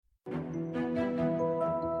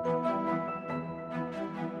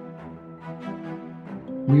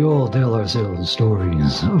We all tell ourselves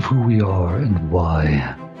stories of who we are and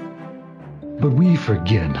why. But we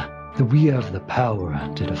forget that we have the power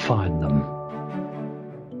to define them.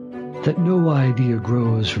 That no idea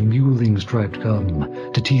grows from mewling striped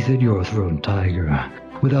cub to teeth at your throat tiger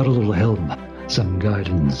without a little help, some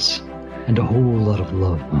guidance, and a whole lot of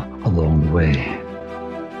love along the way.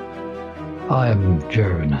 I'm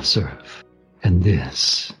Jaron Surf, and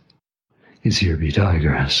this is Here Be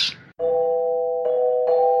Tigers.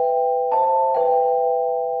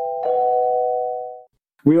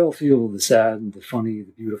 We all feel the sad, the funny,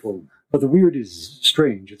 the beautiful, but the weird is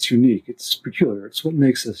strange, it's unique, it's peculiar, it's what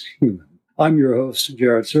makes us human. I'm your host,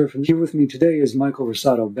 Jared Surf, and here with me today is Michael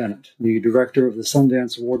Rosado Bennett, the director of the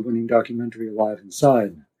Sundance Award-winning documentary Alive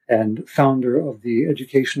Inside, and founder of the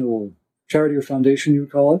educational charity or foundation, you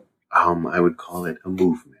would call it? I would call it a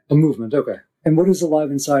movement. A movement, okay. And what does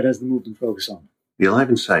Alive Inside as the movement focus on? The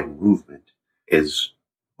Alive Inside movement is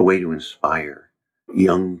a way to inspire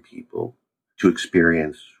young people to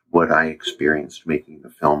experience what I experienced making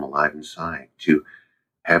the film Alive Inside, to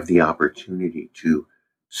have the opportunity to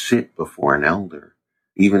sit before an elder,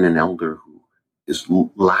 even an elder who is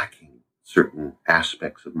lacking certain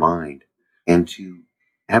aspects of mind, and to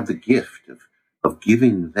have the gift of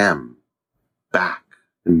giving them back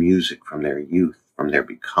the music from their youth, from their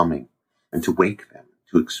becoming, and to wake them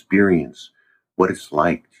to experience what it's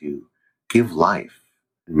like to give life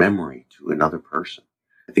and memory to another person.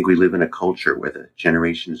 I think we live in a culture where the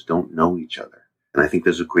generations don't know each other. And I think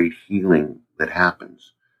there's a great healing that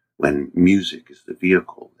happens when music is the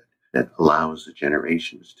vehicle that allows the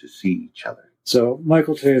generations to see each other. So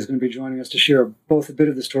Michael today is going to be joining us to share both a bit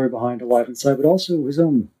of the story behind Alive Inside, but also his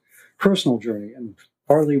own personal journey and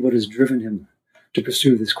partly what has driven him to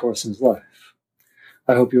pursue this course in his life.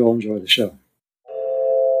 I hope you all enjoy the show.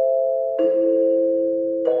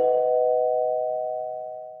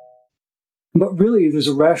 But really, there's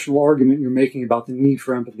a rational argument you're making about the need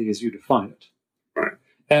for empathy as you define it. Right.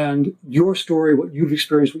 And your story, what you've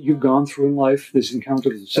experienced, what you've gone through in life, this encounter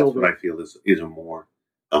with Silver. That's what I feel is a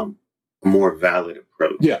more valid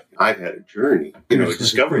approach. Yeah. I've had a journey,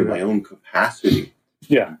 discovering my own capacity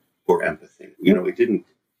for empathy.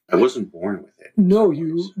 I wasn't born with it. No,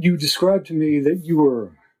 you described to me that you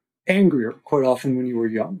were angrier quite often when you were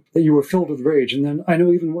young, that you were filled with rage. And then I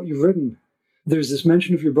know even what you've written, there's this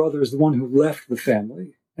mention of your brother as the one who left the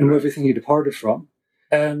family and everything he departed from.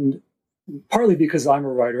 And partly because I'm a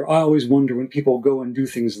writer, I always wonder when people go and do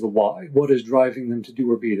things the why. What is driving them to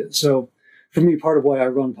do or be it? So for me, part of why I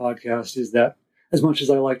run podcasts is that as much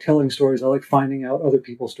as I like telling stories, I like finding out other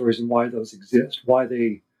people's stories and why those exist, why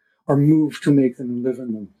they are moved to make them and live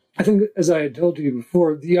in them. I think, as I had told you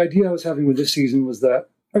before, the idea I was having with this season was that,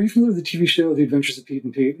 are you familiar with the TV show The Adventures of Pete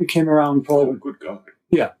and Pete? It came around probably... Oh, good God.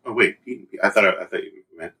 Yeah. Oh, wait, Pete and Pete. I thought you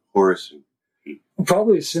meant Horace and Pete.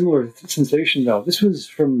 Probably a similar sensation, though. This was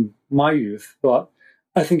from my youth, but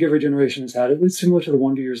I think every generation has had it. It's similar to the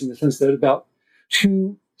Wonder Years in the sense that about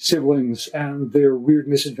two siblings and their weird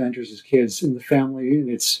misadventures as kids in the family and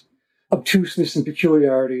its obtuseness and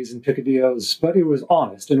peculiarities and picadillos, but it was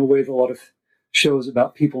honest in a way that a lot of shows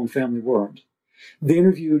about people and family weren't. They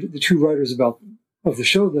interviewed the two writers of the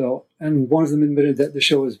show, though, and one of them admitted that the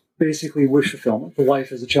show was basically wish fulfillment, the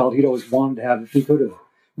life as a child he'd always wanted to have if he could have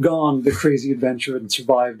gone the crazy adventure and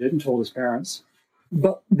survived it and told his parents.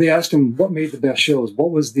 But they asked him what made the best shows,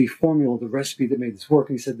 what was the formula, the recipe that made this work,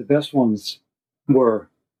 and he said the best ones were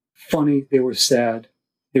funny, they were sad,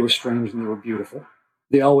 they were strange, and they were beautiful.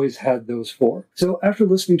 They always had those four. So after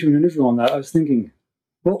listening to an interview on that, I was thinking,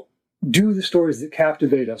 well, do the stories that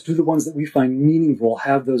captivate us, do the ones that we find meaningful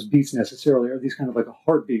have those beats necessarily? Are these kind of like a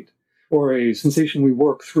heartbeat or a sensation we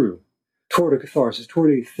work through toward a catharsis,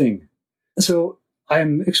 toward a thing? So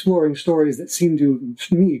I'm exploring stories that seem to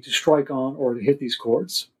me to strike on or to hit these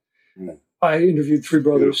chords. Mm. I interviewed three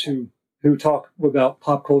brothers who talk about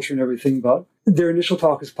pop culture and everything, but their initial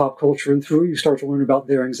talk is pop culture, and through it you start to learn about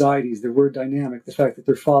their anxieties, their word dynamic, the fact that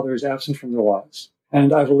their father is absent from their lives.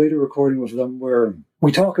 And I have a later recording with them where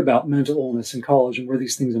we talk about mental illness in college and where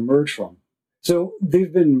these things emerge from. So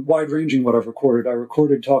they've been wide-ranging what I've recorded. I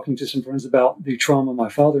recorded talking to some friends about the trauma my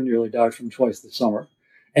father nearly died from twice this summer,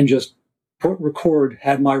 and just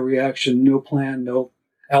had my reaction, no plan, no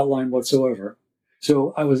outline whatsoever.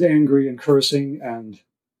 So I was angry and cursing,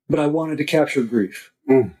 but I wanted to capture grief.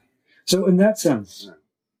 Mm. So in that sense,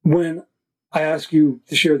 when I ask you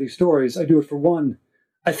to share these stories, I do it for one.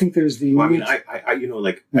 I think there's the... Well,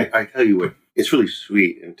 I tell you what, it's really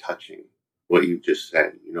sweet and touching what you just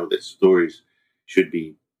said, that stories should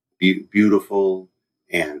be beautiful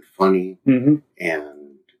and funny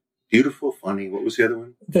and beautiful, funny. What was the other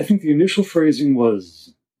one? I think the initial phrasing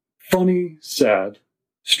was Funny, sad,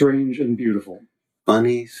 strange, and beautiful.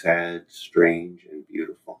 Funny, sad, strange, and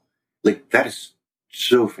beautiful. Like, that is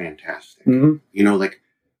so fantastic. Mm-hmm. You know, like,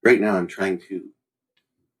 right now I'm trying to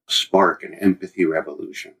spark an empathy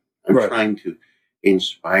revolution. I'm Right. trying to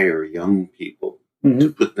inspire young people Mm-hmm.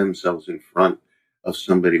 to put themselves in front of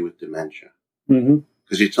somebody with dementia. Mm-hmm.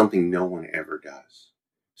 Because it's something no one ever does.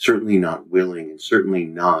 Certainly not willing, and certainly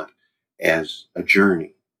not as a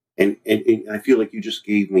journey. And I feel like you just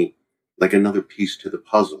gave me like another piece to the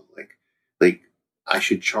puzzle. Like I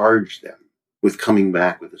should charge them with coming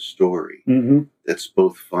back with a story Mm-hmm. that's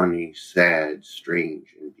both funny, sad, strange,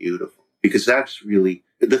 and beautiful. Because that's really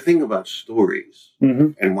the thing about stories, Mm-hmm.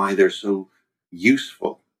 and why they're so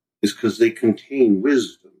useful is because they contain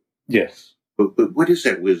wisdom. Yes. But what is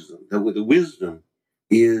that wisdom? The wisdom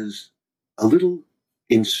is a little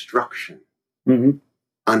instruction Mm-hmm.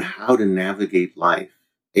 on how to navigate life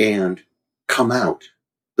and come out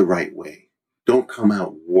the right way. Don't come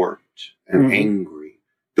out warped and Mhm. angry.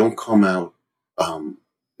 Don't come out,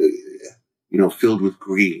 filled with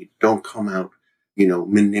greed. Don't come out,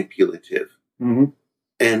 manipulative. Mm-hmm.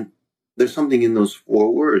 And there's something in those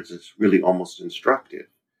 4 words that's really almost instructive.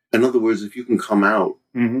 In other words, if you can come out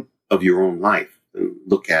Mm-hmm. of your own life and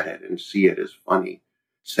look at it and see it as funny,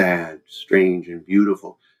 sad, strange, and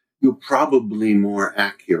beautiful, you're probably more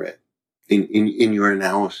accurate in your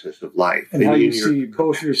analysis of life. And how you see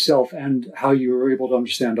both yourself and how you are able to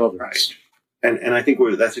understand others. Right. And I think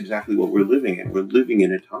that's exactly what we're living in. We're living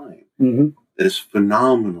in a time Mm-hmm. that is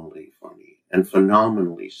phenomenally funny and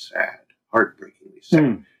phenomenally sad, heartbreakingly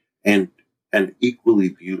sad, and equally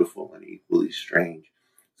beautiful and equally strange.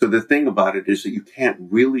 So the thing about it is that you can't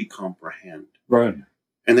really comprehend. Right.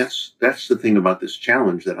 And that's the thing about this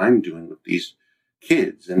challenge that I'm doing with these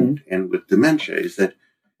kids and with dementia, is that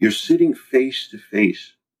you're sitting face to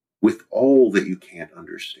face with all that you can't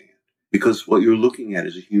understand. Because what you're looking at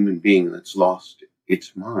is a human being that's lost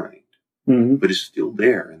its mind, Mm-hmm. but is still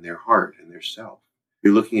there in their heart and their self.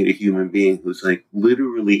 You're looking at a human being who's like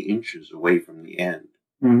literally inches away from the end,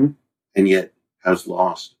 Mm-hmm. and yet has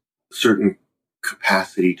lost a certain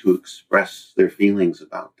capacity to express their feelings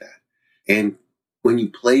about that. And when you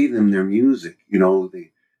play them their music,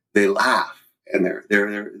 they laugh, and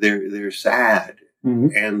they're sad, Mm-hmm.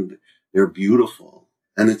 and they're beautiful,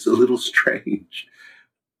 and it's a little strange.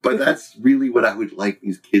 But that's really what I would like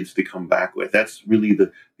these kids to come back with. That's really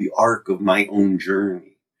the arc of my own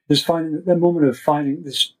journey. Just finding that moment of finding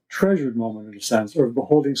this treasured moment, in a sense, or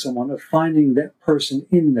beholding someone, of finding that person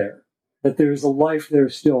in there, that there's a life there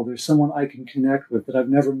still. There's someone I can connect with that I've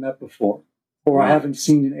never met before, or Wow. I haven't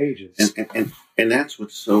seen in ages. And that's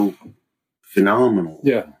what's so phenomenal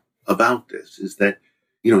about this, is that,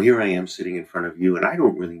 here I am sitting in front of you, and I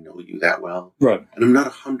don't really know you that well. Right. And I'm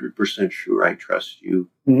not 100% sure I trust you.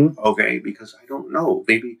 Mm-hmm. Okay, because I don't know.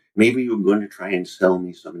 Maybe you're going to try and sell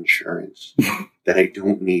me some insurance that I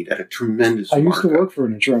don't need at a tremendous I used to markup. work for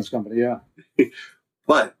an insurance company, yeah.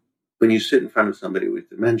 But when you sit in front of somebody with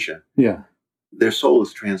dementia, Yeah. their soul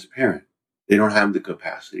is transparent. They don't have the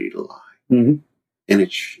capacity to lie. Mm-hmm. And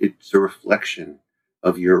it's a reflection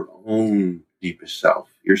of your own deepest self,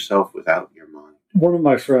 yourself without your mind. One of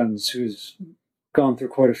my friends who's gone through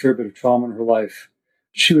quite a fair bit of trauma in her life,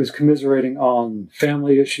 she was commiserating on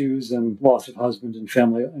family issues and loss of husband and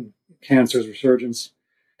family and cancer's resurgence,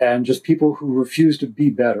 and just people who refuse to be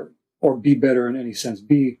better, or be better in any sense,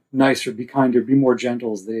 be nicer, be kinder, be more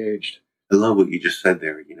gentle as they aged. I love what you just said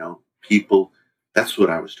there. People, that's what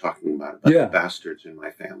I was talking about the bastards in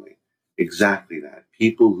my family. Exactly that.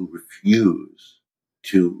 People who refuse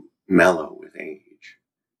to mellow with age.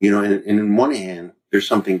 And in one hand, there's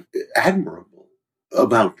something admirable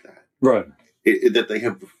about that. Right. That they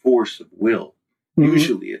have the force of will. Mm-hmm.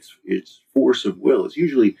 Usually it's force of will. It's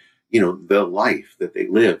usually, the life that they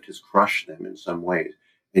lived has crushed them in some ways.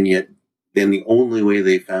 And yet then the only way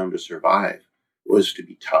they found to survive was to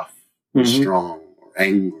be tough, or strong, or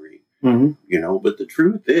angry. Mm-hmm. But the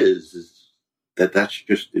truth is that that's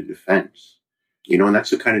just a defense. And that's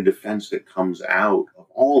the kind of defense that comes out of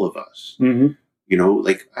all of us. Mm-hmm.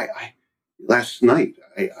 Like I last night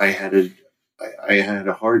I had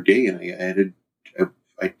a hard day, and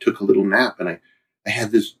I took a little nap, and I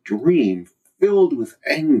had this dream filled with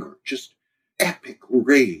anger, just epic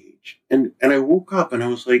rage. And I woke up and I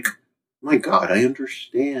was like, my God, I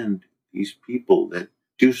understand these people that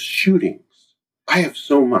do shootings. I have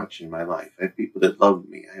so much in my life. I have people that love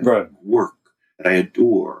me. I have work that I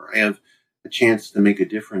adore. I have a chance to make a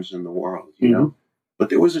difference in the world, But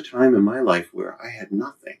there was a time in my life where I had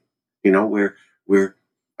nothing, where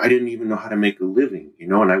I didn't even know how to make a living,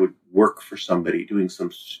 and I would work for somebody doing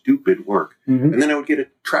some stupid work. Mm-hmm. And then I would get a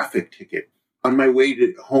traffic ticket on my way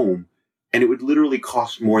to home, and it would literally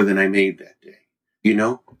cost more than I made that day,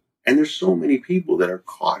 And there's so many people that are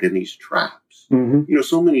caught in these traps. Mm-hmm.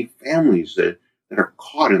 So many families that are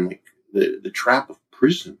caught in like the trap of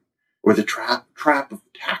prison, or the trap of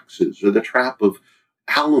taxes, or the trap of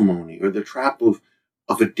alimony, or the trap of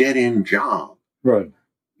a dead-end job. Right.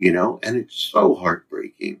 And it's so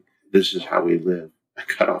heartbreaking. This is how we live. I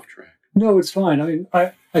got off track. No, it's fine. I mean,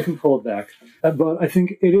 I can pull it back. But I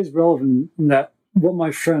think it is relevant in that what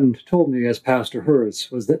my friend told me as Pastor Hers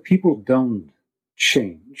was that people don't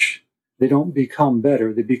change. They don't become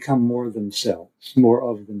better. They become more themselves, more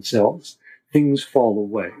of themselves. Things fall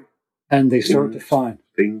away. And they start to find.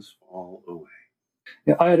 Things fall away.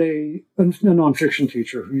 Yeah, I had a nonfiction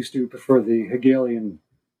teacher who used to prefer the Hegelian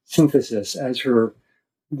synthesis as her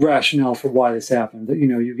rationale for why this happened. That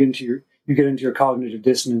you get into your cognitive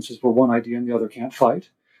dissonances where one idea and the other can't fight,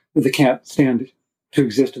 but they can't stand to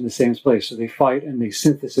exist in the same place. So they fight, and the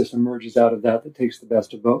synthesis emerges out of that takes the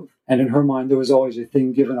best of both. And in her mind, there was always a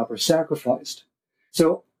thing given up or sacrificed.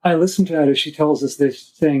 So I listened to that as she tells us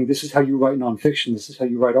this, saying, "This is how you write nonfiction. This is how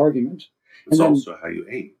you write argument." It's also how you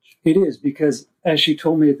age. It is, because as she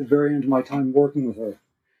told me at the very end of my time working with her,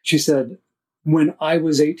 she said, "When I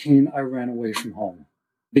was 18, I ran away from home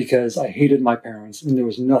because I hated my parents and there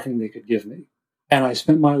was nothing they could give me. And I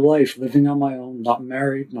spent my life living on my own, not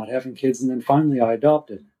married, not having kids, and then finally I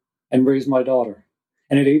adopted and raised my daughter.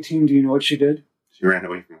 And at 18, do you know what she did? She ran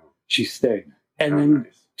away from home. She stayed. And then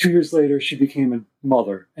 2 years later, she became a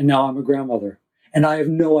mother, and now I'm a grandmother. And I have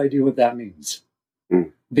no idea what that means.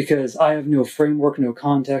 Because I have no framework, no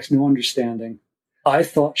context, no understanding. I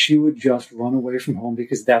thought she would just run away from home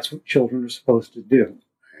because that's what children are supposed to do."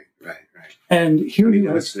 Right. And here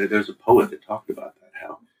there's a poet that talked about that,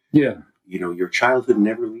 how your childhood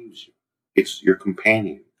never leaves you. It's your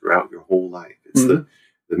companion throughout your whole life. It's the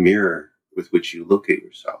mirror with which you look at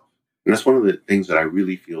yourself. And that's one of the things that I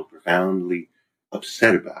really feel profoundly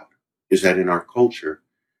upset about, is that in our culture,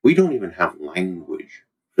 we don't even have language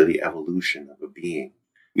for the evolution of a being.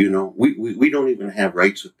 We don't even have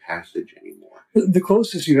rites of passage anymore. The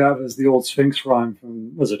closest you have is the old Sphinx rhyme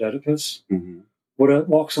from, was it Oedipus? Mm-hmm. What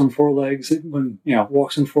walks on four legs when young.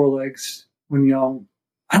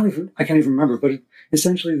 I can't even remember, but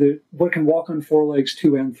essentially what can walk on four legs,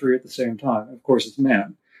 2 and 3 at the same time. Of course, it's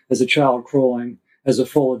man, as a child crawling, as a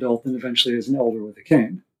full adult, and eventually as an elder with a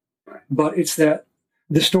cane. Right. But it's that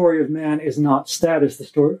the story of man is not stasis. The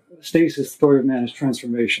story of man is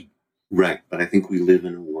transformation. Right, but I think we live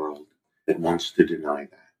in a world that wants to deny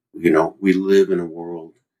that. We live in a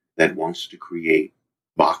world that wants to create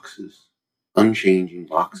boxes, unchanging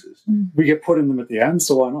boxes. We get put in them at the end,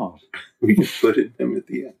 so why not? We get put in them at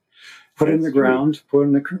the end. Put it in the ground, put it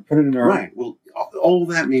in our... Right, well, all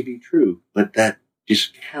that may be true, but that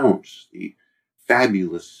discounts the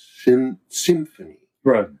fabulous symphony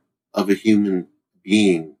of a human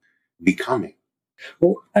being becoming.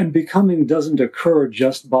 Well, and becoming doesn't occur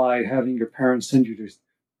just by having your parents send you to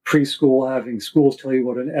preschool, having schools tell you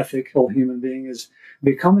what an ethical human being is.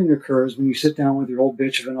 Becoming occurs when you sit down with your old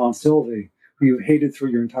bitch of an Aunt Sylvie, who you hated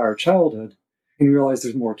through your entire childhood, and you realize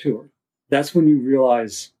there's more to her. That's when you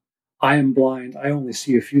realize, I am blind. I only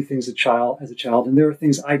see a few things as a child, and there are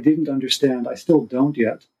things I didn't understand. I still don't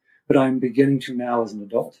yet, but I'm beginning to now as an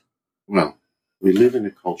adult. Well, we live in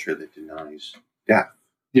a culture that denies death.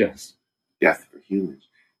 Yes. Death for humans.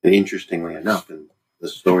 And interestingly enough, in the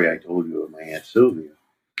story I told you of my Aunt Sylvia,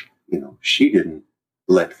 she didn't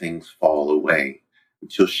let things fall away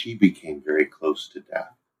until she became very close to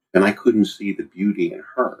death. And I couldn't see the beauty in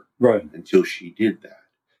her until she did that.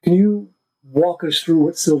 Can you walk us through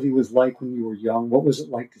what Sylvie was like when you were young? What was it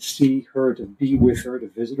like to see her, to be with her, to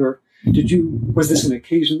visit her? Was this an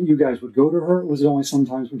occasion that you guys would go to her? Or was it only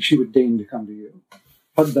sometimes when she would deign to come to you?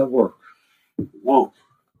 How did that work? Well,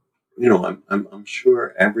 I'm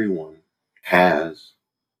sure everyone has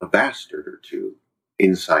a bastard or two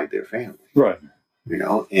inside their family. Right.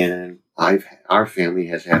 And our family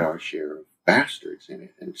has had our share of bastards in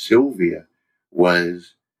it. And Sylvia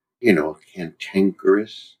was,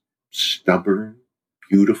 cantankerous, stubborn,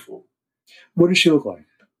 beautiful. What did she look like?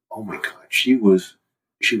 Oh my God. She was,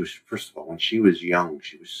 first of all, when she was young,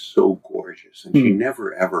 she was so gorgeous. And she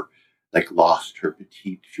never ever lost her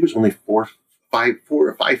petite. She was only 4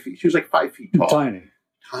 or 5 feet. She was 5 feet tall.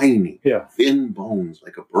 Tiny. Yeah. Thin bones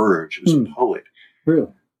like a bird. She was a poet.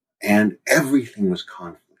 Really? And everything was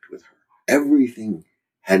conflict with her. Everything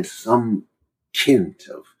had some tint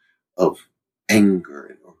of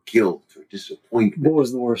anger or guilt or disappointment. What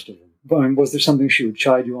was the worst of them? Was there something she would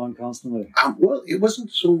chide you on constantly? Well, it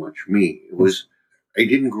wasn't so much me. It was, I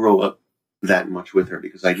didn't grow up that much with her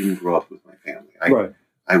because I didn't grow up with my family. Right.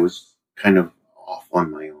 I was kind of off on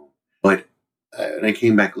my own. But and I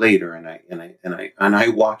came back later, and I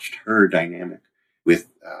watched her dynamic with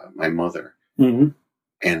my mother Mm-hmm.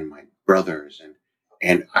 and my brothers,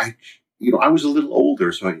 and I, I was a little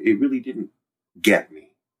older, so it really didn't get me.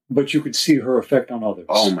 But you could see her effect on others.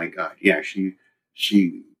 Oh my God, yeah,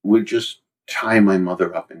 she would just tie my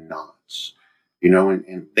mother up in knots,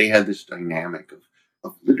 and they had this dynamic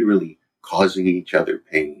of literally causing each other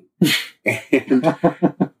pain, and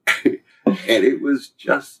and it was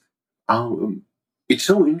just, it's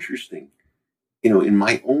so interesting, in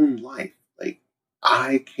my own life, like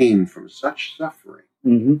I came from such suffering,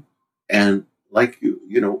 Mm-hmm. and like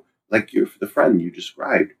like the friend you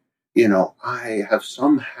described, I have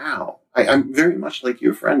somehow, I'm very much like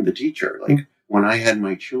your friend, the teacher. Like when I had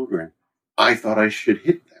my children, I thought I should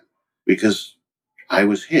hit them because I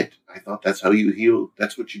was hit. I thought that's how you heal.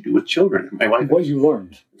 That's what you do with children. And my wife, What you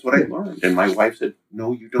learned. that's what I learned. And my wife said,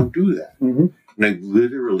 no, you don't do that. Mm-hmm. And I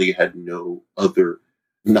literally had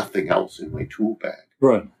nothing else in my tool bag,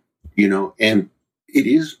 Right. and it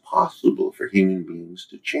is possible for human beings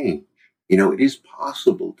to change. It is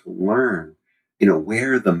possible to learn,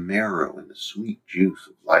 where the marrow and the sweet juice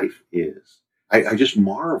of life is. I just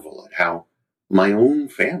marvel at how my own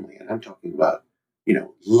family, and I'm talking about,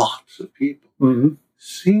 lots of people, Mm-hmm.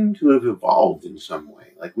 seem to have evolved in some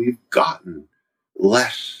way. Like we've gotten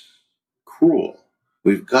less cruel.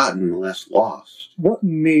 We've gotten less lost. What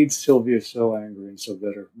made Sylvia so angry and so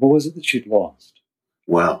bitter? What was it that she'd lost?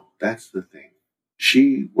 Well, that's the thing.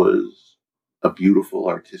 She was a beautiful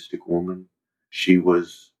artistic woman.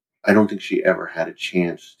 I don't think she ever had a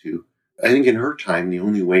chance to, I think in her time, the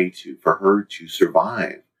only way for her to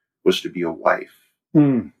survive was to be a wife,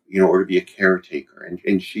 or to be a caretaker.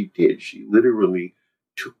 And she did. She literally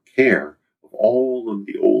took care of all of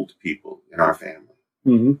the old people in our family,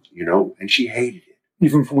 and she hated it.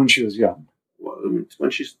 Even from when she was young. Well,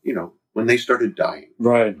 when they started dying.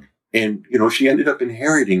 Right. And, she ended up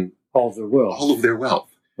inheriting All of their wealth. all of their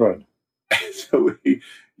wealth. Right. So,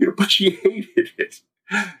 but she hated it.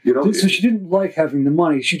 So she didn't like having the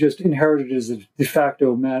money. She just inherited it as a de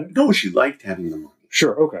facto man. No, she liked having the money.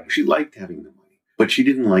 Sure, okay. She liked having the money, but she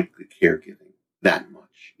didn't like the caregiving that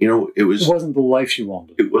much. It wasn't the life she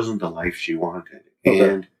wanted. It wasn't the life she wanted.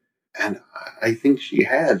 Okay. And I think she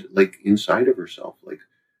had, like, inside of herself, like,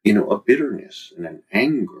 a bitterness and an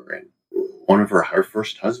anger. And one of her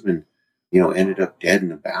first husband, ended up dead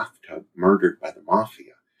in a bathtub, murdered by the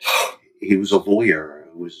mafia. He was a lawyer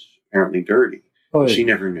who was apparently dirty. Oh, yeah. She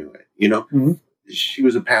never knew it. Mm-hmm. She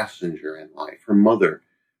was a passenger in life. Her mother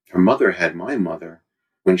had my mother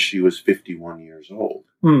when she was 51 years old.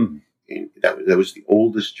 Mm. And that was the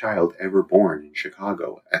oldest child ever born in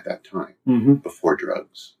Chicago at that time, before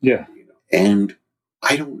drugs. Yeah. And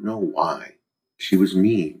I don't know why she was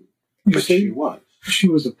mean, but she was. She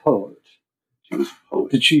was a poet. She was a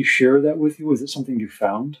poet. Did she share that with you? Was it something you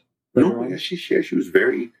found? No, yeah, she shared. She was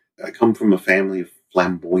I come from a family of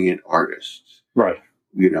flamboyant artists. Right.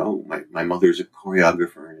 My mother's a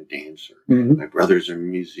choreographer and a dancer. Mm-hmm. My brothers are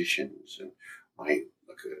musicians, and my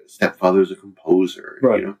stepfather's a composer.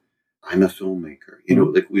 Right. I'm a filmmaker.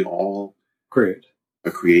 Like we all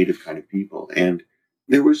a creative kind of people. And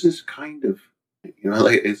there was this kind of,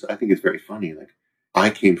 I think it's very funny. Like I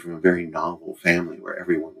came from a very novel family where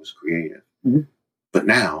everyone was creative, but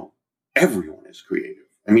now everyone is creative.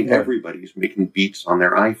 I mean, everybody's making beats on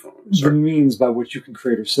their iPhones. The means by which you can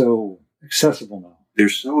create are so accessible now. They're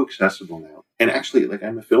so accessible now. And actually, like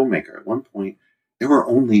I'm a filmmaker. At one point, there were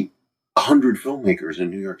only 100 filmmakers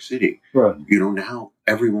in New York City. Right. Now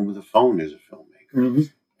everyone with a phone is a filmmaker.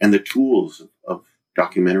 And the tools of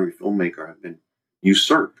documentary filmmaker have been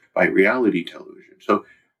usurped by reality television. So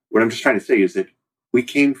what I'm just trying to say is that we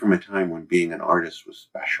came from a time when being an artist was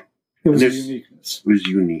special. It was a uniqueness. It was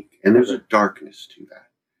unique. And there's a darkness to that.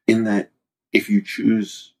 In that if you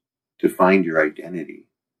choose to find your identity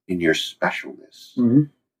in your specialness,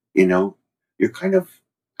 you're kind of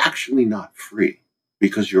actually not free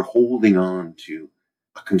because you're holding on to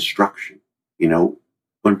a construction,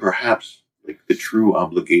 when perhaps like the true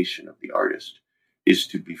obligation of the artist is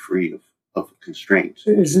to be free of constraints.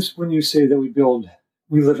 Is this when you say that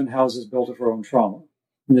we live in houses built of our own trauma,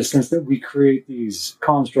 in the sense that we create these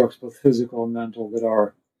constructs, both physical and mental, that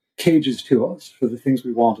are cages to us for the things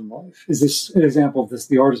we want in life? Is this an example of this,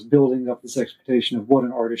 the artist building up this expectation of what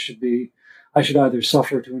an artist should be? I should either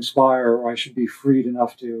suffer to inspire, or I should be freed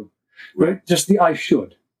enough to, right? Just I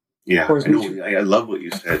should. Yeah, I love what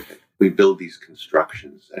you said. That we build these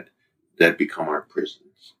constructions that that become our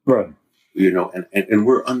prisons. Right. And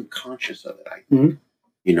we're unconscious of it, I think.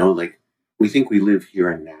 Like we think we live here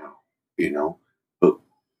and now, but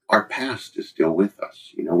our past is still with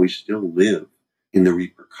us. We still live in the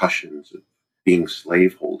repercussions of being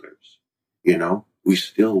slaveholders. We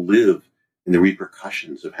still live in the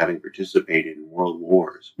repercussions of having participated in world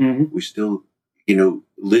wars. We still,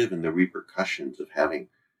 live in the repercussions of having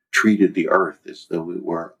treated the earth as though it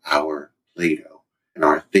were our Play-Doh and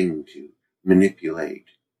our thing to manipulate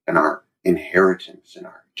and our inheritance and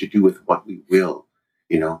to do with what we will,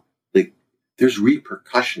 like there's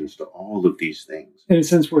repercussions to all of these things. In a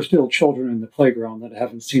sense, we're still children in the playground that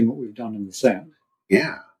haven't seen what we've done in the sand.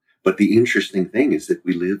 Yeah. But the interesting thing is that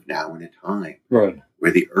we live now in a time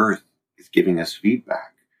where the earth is giving us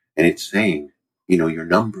feedback and it's saying, your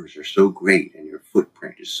numbers are so great and your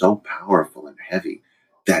footprint is so powerful and heavy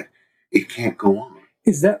that it can't go on.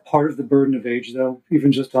 Is that part of the burden of age, though,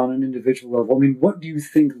 even just on an individual level? I mean, what do you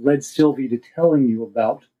think led Sylvie to telling you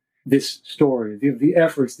about this story, the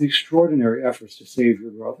efforts, the extraordinary efforts to save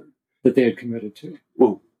your brother that they had committed to?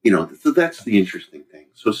 Well, so that's the interesting thing.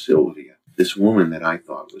 So Sylvia, this woman that I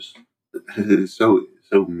thought was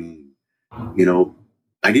so mean,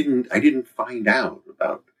 I didn't find out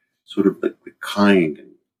about sort of the kind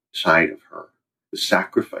side of her, the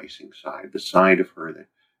sacrificing side, the side of her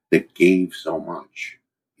that gave so much,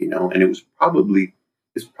 and it's probably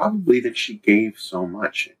that she gave so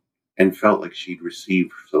much and felt like she'd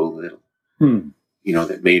received so little,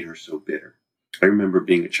 that made her so bitter. I remember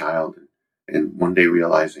being a child and one day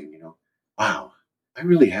realizing, wow, I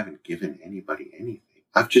really haven't given anybody anything.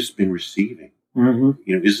 I've just been receiving.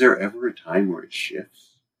 Is there ever a time where it shifts?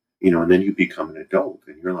 And then you become an adult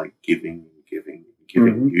and you're like giving and giving and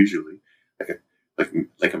giving, usually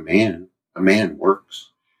like a man. A man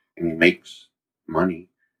works and he makes money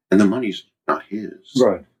and the money's not his.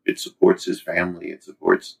 Right. It supports his family. It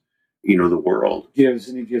supports, the world. Gives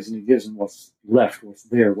and he gives and he gives, and what's left, what's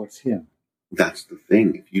there, what's him. That's the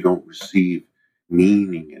thing. If you don't receive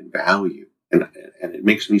meaning and value, and it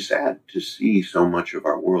makes me sad to see so much of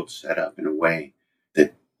our world set up in a way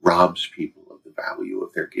that robs people of the value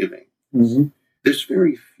of their giving. There's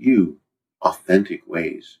very few authentic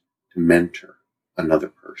ways to mentor another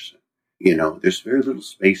person. There's very little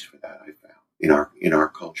space for that, I found, in our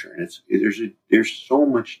culture, and there's so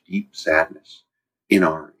much deep sadness in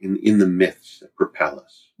the myths that propel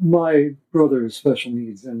us. My brother has special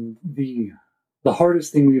needs, and the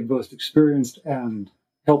hardest thing we've both experienced and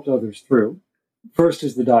helped others through, first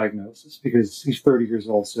is the diagnosis, because he's 30 years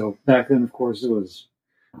old. So back then, of course, it was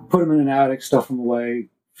put him in an attic, stuff him away,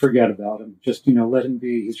 forget about him. Just, let him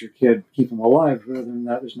be. He's your kid. Keep him alive. Rather than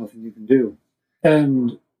that, there's nothing you can do.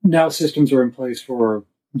 And now systems are in place for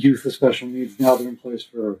youth with special needs. Now they're in place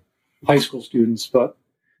for high school students. But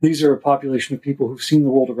these are a population of people who've seen the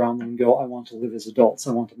world around them and go, I want to live as adults.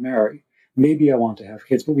 I want to marry. Maybe I want to have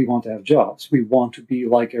kids, but we want to have jobs. We want to be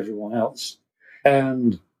like everyone else.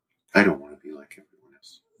 And I don't want to be like everyone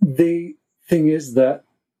else. The thing is that,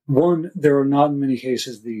 one, there are not in many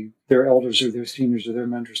cases their elders or their seniors or their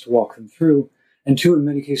mentors to walk them through. And two, in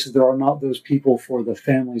many cases, there are not those people for the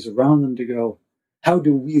families around them to go, how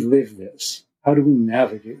do we live this? How do we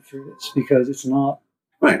navigate through this? Because it's not...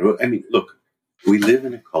 Right. Well, I mean, look, we live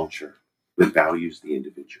in a culture that values the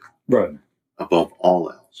individual. Right. Above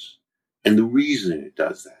all else. And the reason it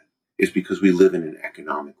does that is because we live in an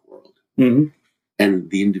economic world.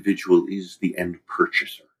 And the individual is the end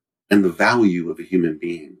purchaser. And the value of a human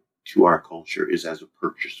being to our culture is as a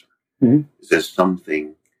purchaser, is as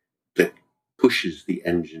something that pushes the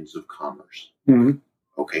engines of commerce,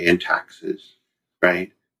 okay, and taxes,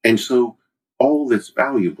 right? And so all that's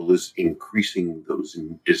valuable is increasing those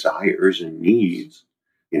desires and needs.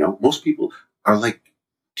 Most people are like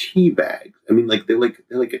tea bags. I mean, they're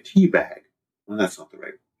like a tea bag. Well, that's not the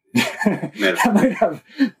right that might have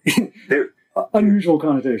unusual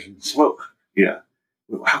connotations. Well, yeah.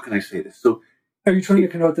 How can I say this? So, are you trying to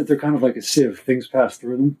connote that they're kind of like a sieve? Things pass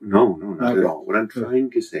through them? No, not at all. What I'm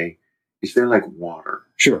trying to say is they're like water.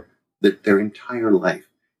 Sure. That their entire life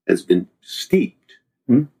has been steeped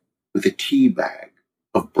with a tea bag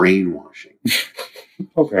of brainwashing.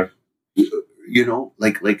 Okay.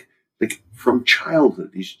 Like from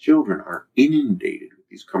childhood, these children are inundated with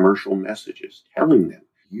these commercial messages telling them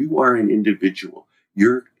you are an individual.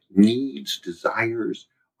 Your needs, desires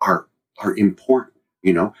are important.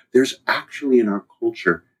 There's actually in our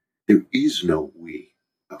culture, there is no we.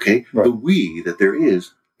 Okay? Right. The we that there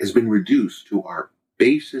is has been reduced to our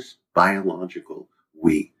basest biological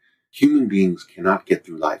we. Human beings cannot get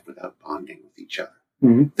through life without bonding with each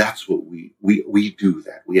other. That's what we do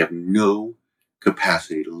that. We have no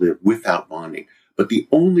capacity to live without bonding. But the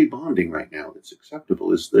only bonding right now that's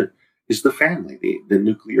acceptable is the family, the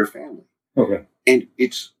nuclear family. Okay. And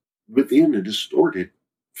it's within a distorted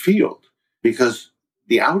field because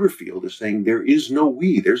the outer field is saying there is no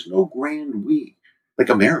we, there's no grand we. Like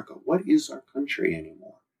America, what is our country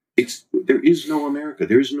anymore? There is no America.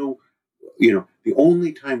 There's no, the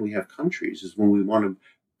only time we have countries is when we want to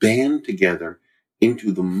band together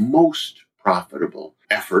into the most profitable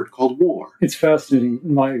effort called war. It's fascinating.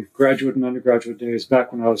 In my graduate and undergraduate days,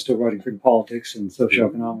 back when I was still writing for politics and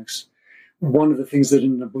socioeconomics, one of the things that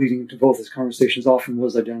ended up leading to both these conversations often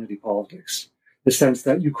was identity politics. The sense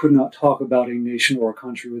that you could not talk about a nation or a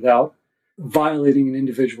country without violating an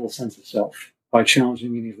individual's sense of self by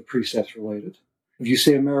challenging any of the precepts related. If you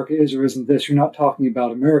say America is or isn't this, you're not talking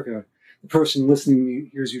about America. The person listening to you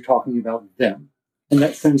hears you talking about them. And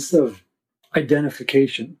that sense of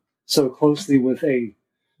identification so closely with an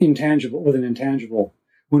intangible,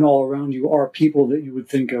 when all around you are people that you would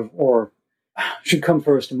think of or should come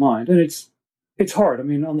first to mind. And it's hard. I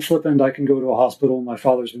mean, on the flip end, I can go to a hospital. My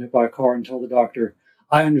father's been hit by a car and tell the doctor,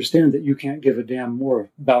 I understand that you can't give a damn more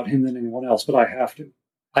about him than anyone else, but I have to.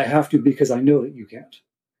 I have to because I know that you can't.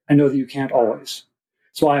 I know that you can't always.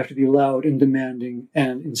 So I have to be loud and demanding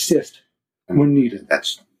and insist when needed.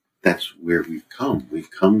 That's where we've come. We've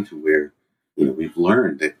come to where, we've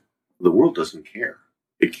learned that the world doesn't care.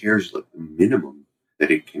 It cares like the minimum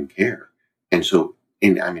that it can care. And so,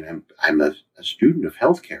 I'm a student of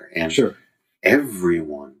healthcare, and sure.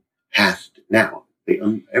 Everyone has to now.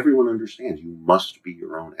 Everyone understands you must be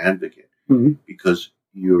your own advocate because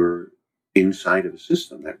you're inside of a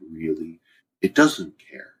system that really it doesn't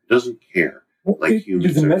care. It doesn't care like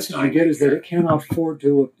humans. The message you get is that it cannot afford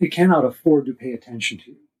to pay attention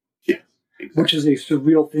to you. Yes, exactly. Which is a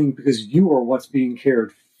surreal thing because you are what's being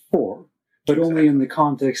cared for, but only in the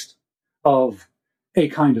context of a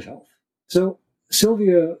kind of health. So,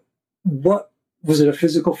 Sylvia, what was it? A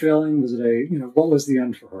physical failing? Was it what was the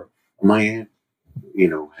end for her? My aunt,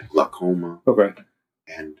 had glaucoma. Okay.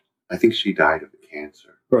 And I think she died of a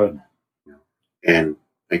cancer. Right. And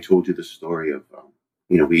I told you the story of,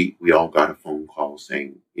 we all got a phone call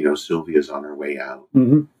saying, Sylvia's on her way out.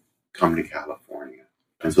 Mm-hmm. Come to California.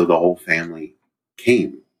 And so the whole family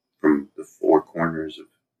came from the four corners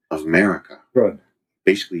of America. Right.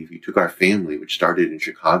 Basically, if you took our family, which started in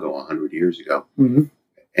Chicago 100 years ago, and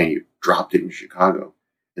you dropped it in Chicago,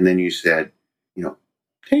 and then you said,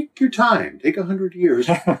 take your time, take 100 years,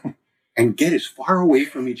 and get as far away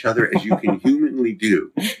from each other as you can humanly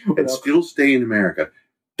do, and still stay in America.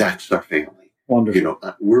 That's our family. Wonderful.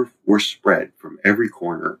 We're spread from every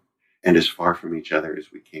corner and as far from each other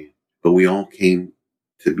as we can. But we all came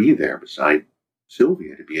to be there beside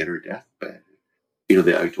Sylvia, to be at her deathbed.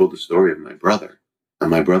 I told the story of my brother. And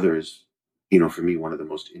my brother is, for me, one of the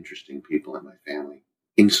most interesting people in my family.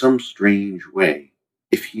 In some strange way,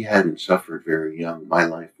 if he hadn't suffered very young, my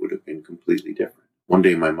life would have been completely different. One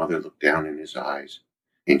day, my mother looked down in his eyes,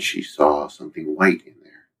 and she saw something white in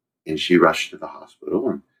there. And she rushed to the hospital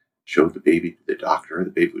and showed the baby to the doctor. The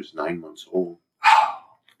baby was 9 months old.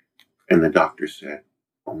 And the doctor said,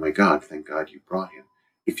 oh, my God, thank God you brought him.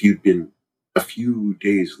 If you'd been a few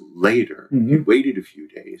days later, if you'd waited a few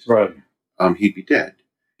days, right. He'd be dead.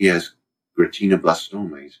 He has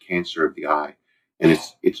retinoblastoma, he's cancer of the eye, and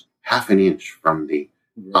it's half an inch from the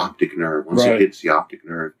optic nerve. Once it hits the optic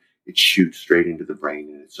nerve, it shoots straight into the brain,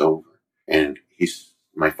 and it's over. And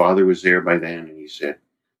my father was there by then, and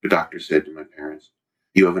the doctor said to my parents,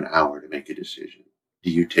 you have an hour to make a decision. Do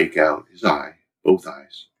you take out his eye, both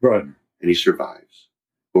eyes, right, and he survives?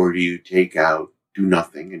 Or do you do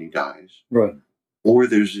nothing, and he dies? Right. Or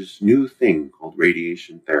there's this new thing called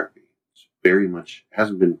radiation therapy. Very much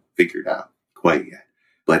hasn't been figured out quite yet.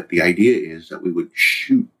 But the idea is that we would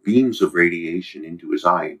shoot beams of radiation into his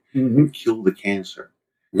eye and kill the cancer.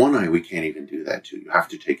 One eye, we can't even do that to. You have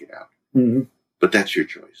to take it out. But that's your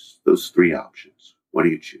choice. Those three options. What do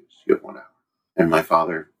you choose? You have 1 hour. And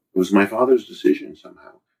it was my father's decision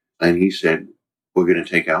somehow. And he said, we're going to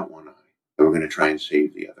take out one eye and we're going to try and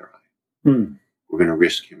save the other eye. We're going to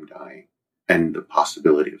risk him dying and the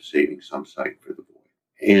possibility of saving some sight for the boy.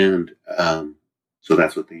 And so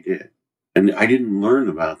that's what they did. And I didn't learn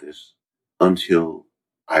about this until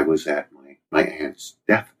I was at my aunt's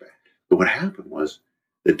deathbed. But what happened was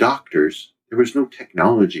the doctors, there was no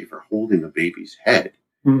technology for holding a baby's head.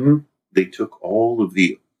 They took all of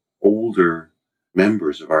the older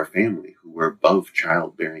members of our family who were above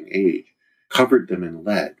childbearing age, covered them in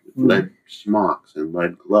lead, with lead smocks and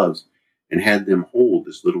lead gloves, and had them hold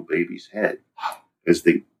this little baby's head as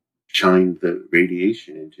they shined the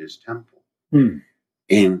radiation into his temple.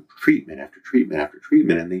 and treatment after treatment after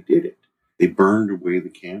treatment, and they did it. They burned away the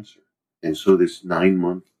cancer. And so this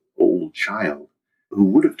 9-month-old child who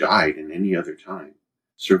would have died in any other time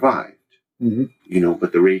survived. Mm-hmm.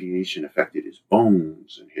 But the radiation affected his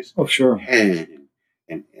bones and his head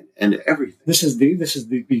and everything. This is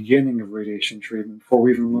the beginning of radiation treatment before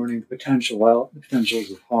we even learning the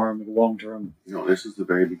potentials of harm in the long term. This is the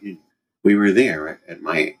very beginning. We were there at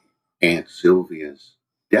my Aunt Sylvia's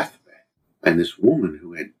deathbed, and this woman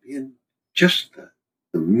who had been just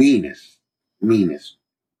the meanest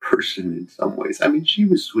person in some ways. I mean, she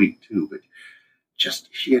was sweet too, but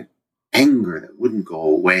she had anger that wouldn't go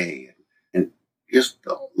away, and just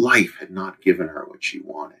the life had not given her what she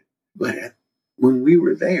wanted. But when we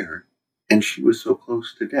were there, and she was so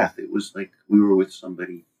close to death, it was like we were with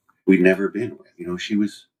somebody we'd never been with.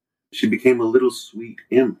 She became a little sweet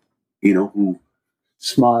imp, who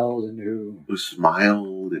smiled and who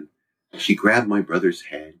smiled, and she grabbed my brother's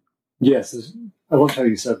head. Yes, I love how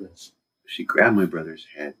you said this. She grabbed my brother's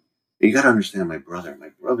head. And you got to understand my brother. My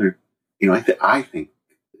brother, I think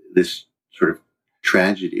this sort of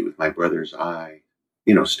tragedy with my brother's eye,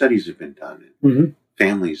 studies have been done in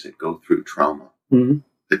families that go through trauma,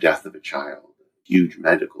 the death of a child, huge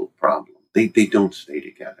medical problem. They don't stay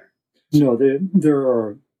together. There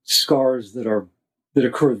are scars that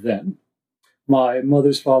occur then. My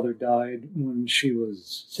mother's father died when she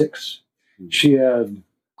was 6. She had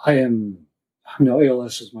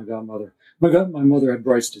ALS is my godmother. My mother had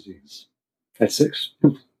Bright's disease at 6.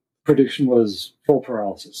 Prediction was full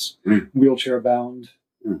paralysis, wheelchair bound.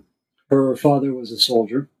 Her father was a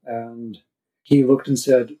soldier, and he looked and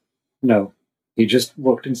said, no. He just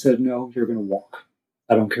looked and said, no, you're going to walk.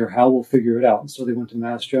 I don't care how, we'll figure it out. And so they went to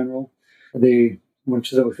Mass General. They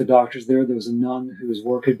went with the doctors there. There was a nun whose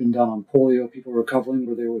work had been done on polio, people recovering,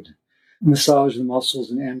 where they would massage the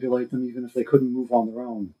muscles and ambulate them even if they couldn't move on their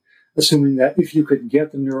own, assuming that if you could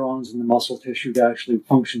get the neurons in the muscle tissue to actually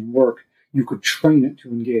function and work, you could train it to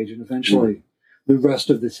engage, and eventually the rest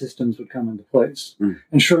of the systems would come into place.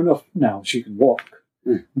 And sure enough, now she can walk.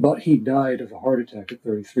 But he died of a heart attack at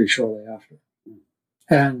 33 shortly after.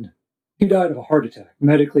 And he died of a heart attack.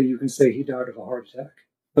 Medically, you can say he died of a heart attack.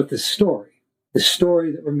 But the story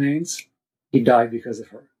that remains, he died because of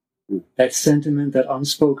her. That sentiment, that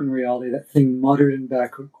unspoken reality, that thing muttered in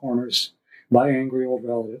back corners by angry old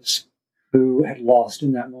relatives who had lost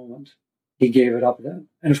in that moment. He gave it up then.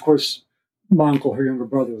 And of course, my uncle, her younger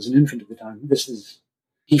brother, was an infant at the time.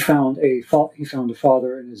 He found a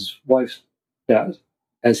father and his wife's dad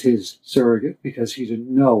as his surrogate because he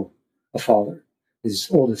didn't know a father. His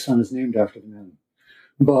oldest son is named after the man.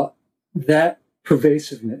 But that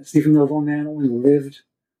pervasiveness, even though the man only lived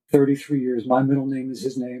 33 years, my middle name is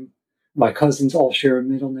his name. My cousins all share a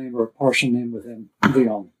middle name or a partial name with him,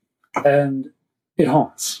 Leon. And it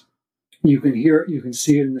haunts. You can hear it, you can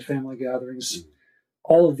see it in the family gatherings.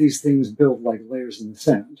 All of these things build like layers in the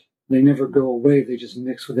sand. They never go away, they just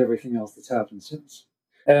mix with everything else that's happened since.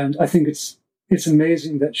 And I think it's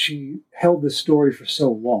amazing that she held this story for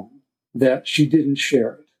so long, that she didn't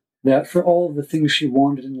share it, that for all of the things she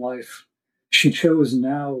wanted in life, she chose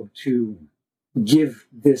now to give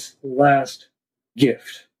this last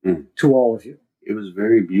gift to all of you. It was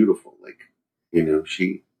very beautiful.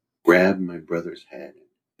 She grabbed my brother's head.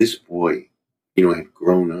 This boy, had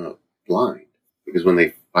grown up blind because when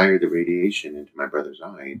they fired the radiation into my brother's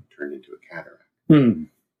eye, it turned into a cataract.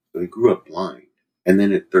 So he grew up blind. And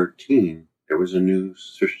then at 13, there was a new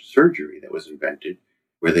surgery that was invented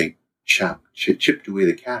where they chipped away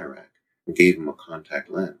the cataract and gave him a contact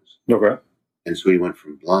lens. Okay. And so he went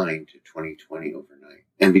from blind to 20/20 overnight.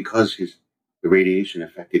 And because the radiation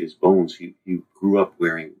affected his bones, he grew up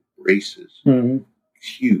wearing braces,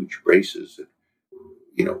 huge braces that,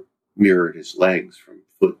 mirrored his legs from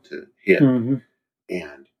foot to hip.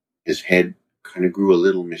 And his head kind of grew a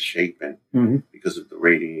little misshapen because of the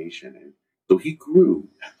radiation. And so he grew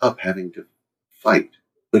up having to fight,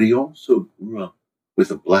 but he also grew up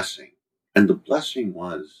with a blessing. And the blessing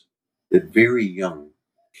was that very young,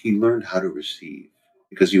 he learned how to receive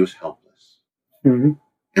because he was helpless. And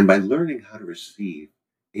by learning how to receive,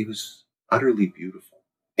 he was utterly beautiful.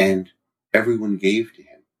 And everyone gave to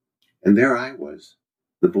him. And there I was,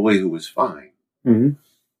 the boy who was fine.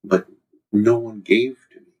 But no one gave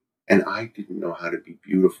to me. And I didn't know how to be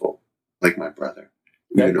beautiful like my brother.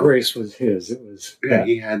 That grace was his. It was. Yeah,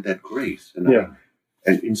 he had that grace. And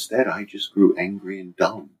and instead I just grew angry and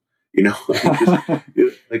dumb. He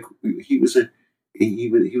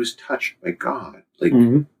was touched by God.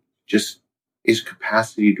 Just his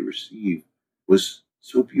capacity to receive was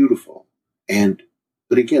so beautiful.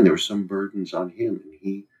 But again, there were some burdens on him, and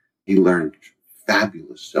he learned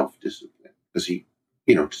fabulous self-discipline because he,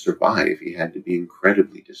 to survive, he had to be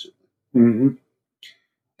incredibly disciplined. Mm-hmm.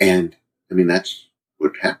 And I mean, that's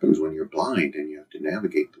what happens when you're blind and you have to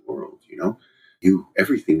navigate the world,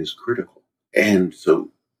 everything is critical. And so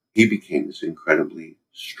he became this incredibly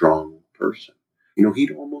strong person.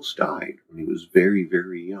 He'd almost died when he was very,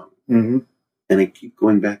 very young. Mm-hmm. And I keep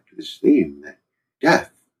going back to this theme that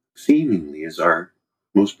death seemingly is our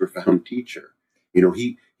most profound teacher.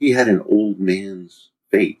 He had an old man's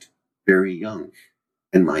fate very young.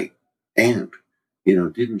 And my aunt,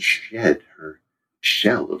 didn't shed her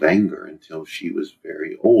shell of anger until she was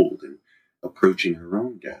very old and approaching her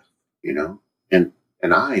own death,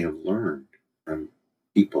 and I have learned from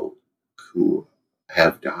people who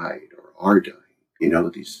have died or are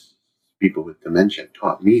dying, these people with dementia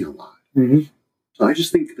taught me a lot. Mm-hmm. So I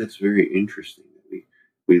just think that's very interesting that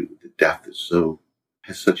that death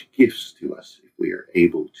has such gifts to us if we are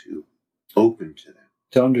able to open to them.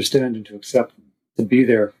 To understand and to accept them, to be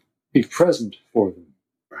there, be present for them.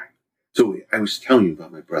 Right. So I was telling you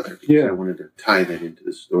about my brother because I wanted to tie that into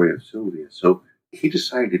the story of Sylvia. So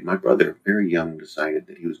my brother, very young, decided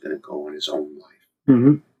that he was going to go on his own life.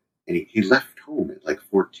 Mm-hmm. And he left home at like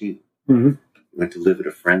 14. Mm-hmm. He went to live at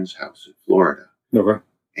a friend's house in Florida. Okay.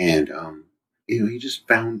 And, he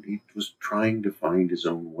was trying to find his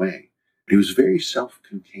own way. But he was very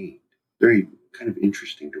self-contained, very kind of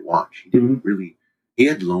interesting to watch. He didn't really, he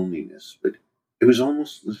had loneliness, but it was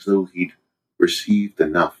almost as though he'd received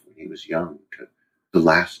enough when he was young to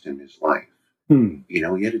last him his life. He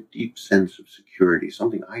had a deep sense of security,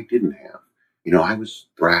 something I didn't have. I was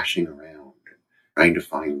thrashing around, trying to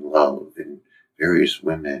find love in various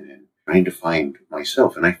women and trying to find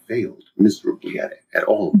myself, and I failed miserably at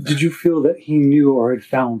all of that. Did you feel that he knew or had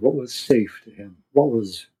found what was safe to him, what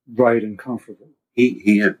was right and comfortable?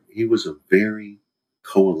 He was a very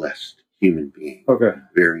coalesced human being,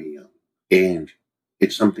 very young, and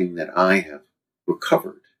it's something that I have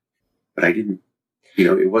recovered, but I didn't. I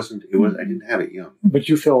didn't have it young. But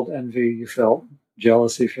you felt envy, you felt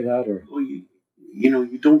jealousy for that, or? Well,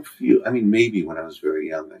 you don't feel. I mean, maybe when I was very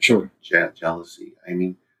young, I felt jealousy. I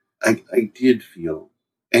mean, I did feel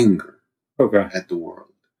anger at the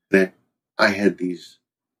world, that I had these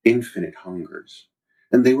infinite hungers,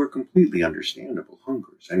 and they were completely understandable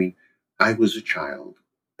hungers. I mean, I was a child,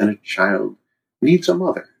 and a child needs a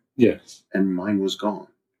mother. Yes. And mine was gone,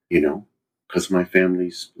 because my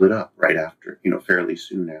family split up right after, fairly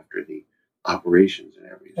soon after the operations and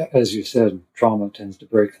everything. As you said, trauma tends to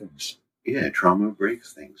break things. Yeah, trauma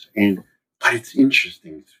breaks things. But it's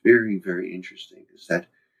interesting, it's very, very interesting, is that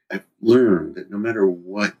I've learned that no matter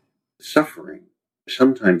what suffering,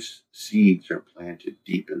 sometimes seeds are planted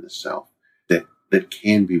deep in the self that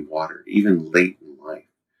can be watered, even late in life.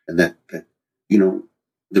 And that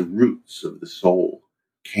the roots of the soul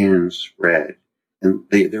can spread. And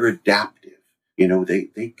they're adaptive.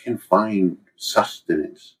 They can find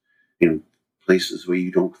sustenance in places where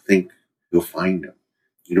you don't think you'll find them.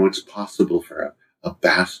 It's possible for a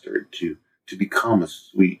bastard to become a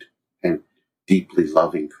sweet and deeply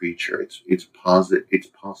loving creature. It's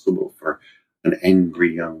possible for an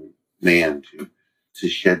angry young man to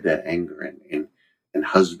shed that anger and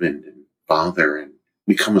husband and father and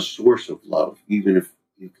become a source of love, even if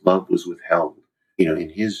love was withheld, in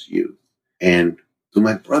his youth. And so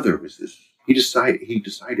my brother was this. He decided he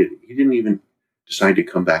didn't even decide to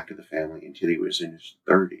come back to the family until he was in his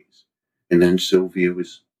 30s. And then Sylvia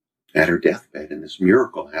was at her deathbed, and this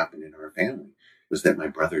miracle happened in our family, was that my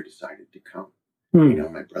brother decided to come.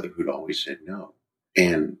 My brother who'd always said no.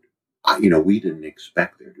 And, we didn't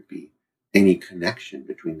expect there to be any connection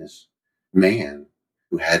between this man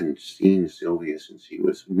who hadn't seen Sylvia since he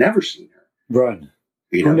was, never seen her. Right.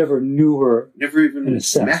 Who never knew her. Never even in a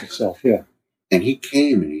sense itself, yeah. And he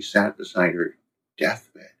came and he sat beside her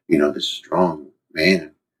deathbed, this strong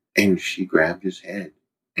man. And she grabbed his head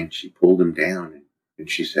and she pulled him down and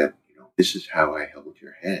she said, this is how I held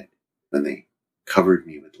your head when they covered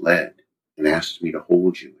me with lead and asked me to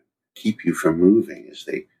hold you and keep you from moving as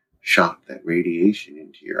they shot that radiation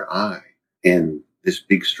into your eye. And this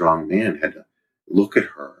big, strong man had to look at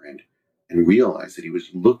her and realize that he was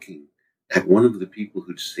looking at one of the people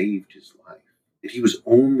who'd saved his life, that he was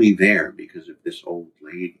only there because of this old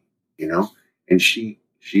lady, and she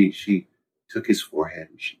took his forehead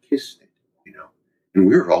and she kissed it, and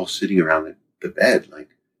we were all sitting around the bed like,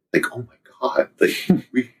 oh my God,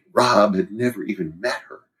 Rob had never even met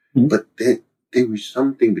her, but there was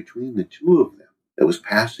something between the two of them that was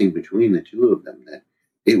passing between the two of them, that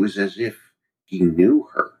it was as if he knew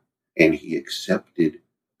her and he accepted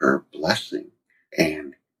her blessing,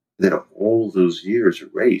 and that all those years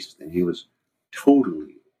erased, and he was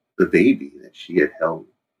totally the baby that she had held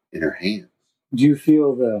in her hands. Do you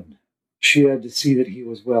feel that she had to see that he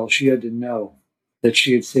was well? She had to know that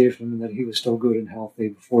she had saved him and that he was still good and healthy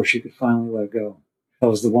before she could finally let go. That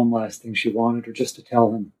was the one last thing she wanted, or just to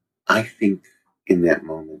tell him. I think in that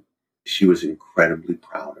moment, she was incredibly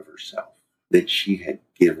proud of herself, that she had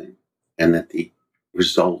given, and that the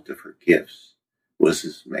result of her gifts was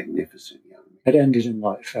this magnificent young man. Had ended in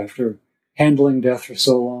life after handling death for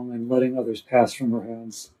so long and letting others pass from her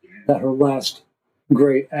hands, that her last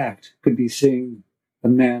great act could be seeing the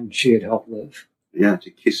man she had helped live. Yeah, to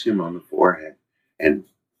kiss him on the forehead and,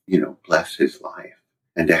 bless his life.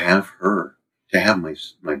 And to have her, to have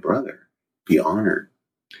my brother be honored,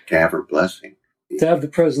 to have her blessing. To have the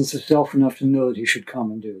presence of self enough to know that he should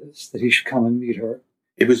come and do this, that he should come and meet her.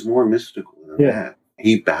 It was more mystical than that.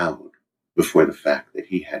 He bowed before the fact that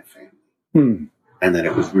he had family and that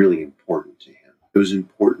it was really important to him. It was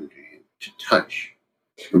important to him to touch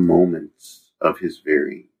the moments of his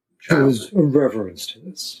very childhood. There was a reverence to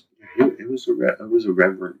this. It was a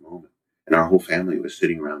reverent moment. And our whole family was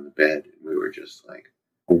sitting around the bed, and we were just like,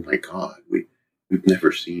 oh my God, we've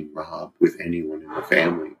never seen Rob with anyone in the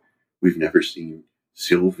family. We've never seen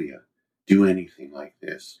Sylvia do anything like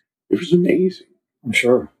this. It was amazing. I'm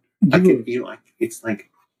sure. It's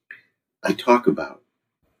like I talk about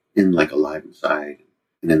in like Alive Inside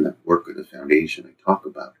and in the work of the foundation, I talk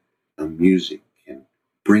about how music can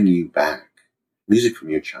bring you back. Music from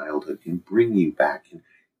your childhood can bring you back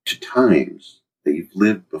to times that you've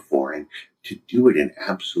lived before, and to do it in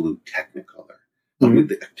absolute technicolor. With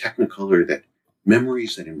the technicolor that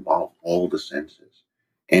memories that involve all the senses.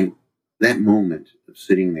 And that moment of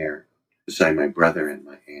sitting there beside my brother and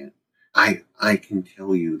my aunt, I can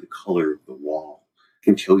tell you the color of the wall. I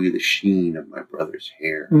can tell you the sheen of my brother's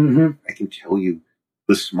hair. I can tell you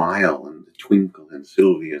the smile and the twinkle in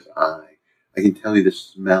Sylvia's eye. I can tell you the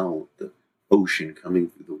smell of the ocean coming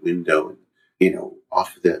through the window, and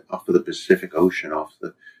off of the Pacific Ocean, off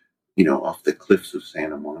the cliffs of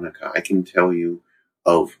Santa Monica. I can tell you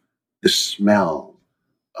of the smell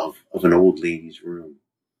of an old lady's room.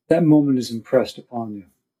 That moment is impressed upon you.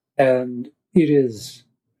 And it is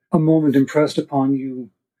a moment impressed upon you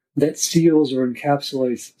that seals or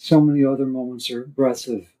encapsulates so many other moments or breaths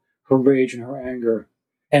of her rage and her anger.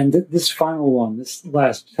 And this final one, this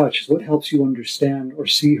last touch, is what helps you understand or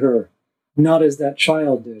see her, not as that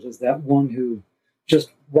child did, as that one who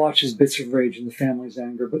just watches bits of rage in the family's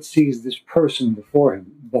anger, but sees this person before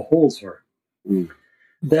him, beholds her.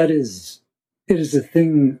 It is a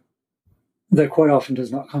thing that quite often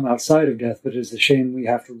does not come outside of death, but it is a shame we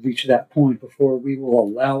have to reach that point before we will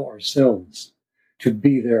allow ourselves to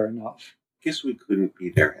be there enough. I guess we couldn't be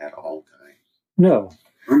there at all times. No.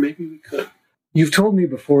 Or maybe we could. You've told me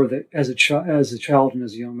before that as a child and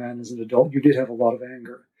as a young man, as an adult, you did have a lot of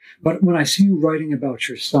anger. But when I see you writing about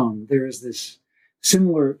your son, there is this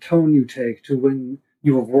similar tone you take to when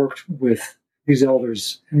you have worked with these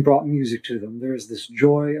elders and brought music to them. There is this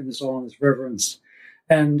joy and this awe and this reverence.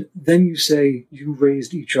 And then you say you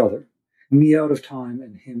raised each other, me out of time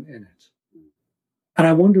and him in it. And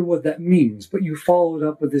I wonder what that means, but you followed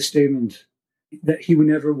up with this statement that he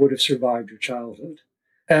never would have survived your childhood.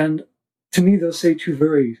 And to me, those say two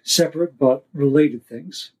very separate but related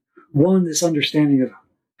things. One, this understanding of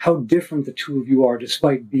how different the two of you are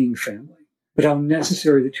despite being family, but how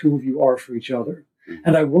necessary the two of you are for each other.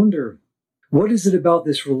 And I wonder, what is it about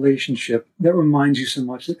this relationship that reminds you so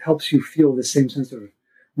much, that helps you feel the same sense of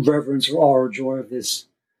reverence or awe or joy of this?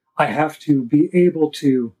 I have to be able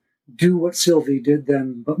to do what Sylvie did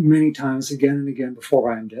then, but many times again and again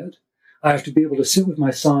before I am dead. I have to be able to sit with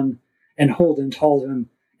my son and hold and tell him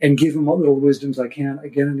and give him what little wisdoms I can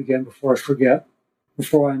again and again before I forget,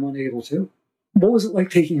 before I'm unable to. What was it like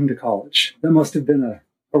taking him to college? That must have been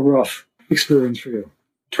a rough experience for you.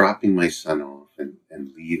 Dropping my son off and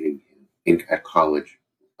leaving him at college,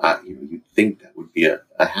 you'd think that would be a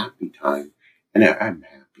happy time. And I'm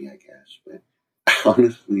happy, I guess. But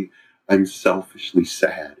honestly, I'm selfishly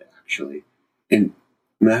sad, actually. And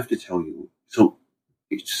I have to tell you, so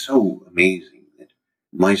it's so amazing that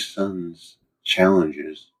my son's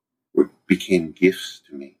challenges became gifts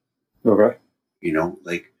to me. Okay.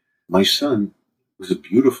 Like my son was a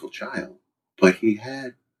beautiful child, but he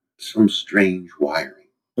had some strange wiring.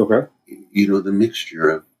 Okay. The mixture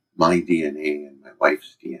of my DNA and my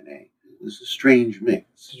wife's DNA. It was a strange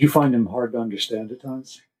mix. Did you find him hard to understand at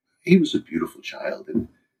times? He was a beautiful child,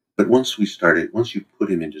 but once you put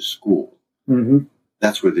him into school,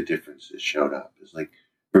 that's where the differences showed up. It's like,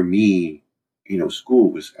 for me,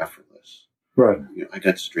 school was effortless. Right. I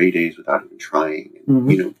got straight A's without even trying,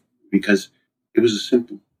 because it was a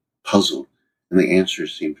simple puzzle And the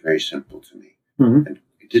answers seemed very simple to me. Mm-hmm. And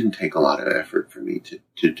it didn't take a lot of effort for me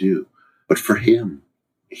to do. But for him,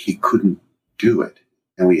 he couldn't do it.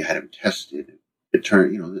 And we had him tested. It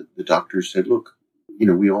turned, the doctor said, look,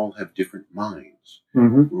 we all have different minds.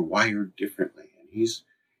 Mm-hmm. We're wired differently. And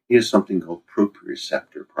he has something called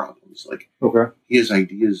proprioceptor problems. Like, Okay. he has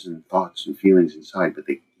ideas and thoughts and feelings inside, but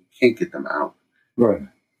he can't get them out. Right.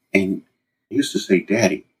 And he used to say,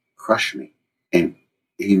 Daddy, crush me. And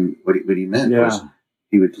what he meant was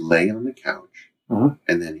he would lay on the couch,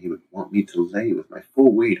 and then he would want me to lay with my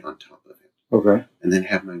full weight on top of him. Okay. And then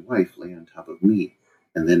have my wife lay on top of me.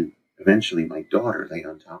 And then eventually my daughter lay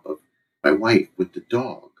on top of my wife with the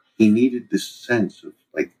dog. He needed this sense of,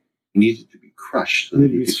 like, he needed to be crushed. So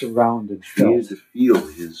that he could be surrounded. He needed to feel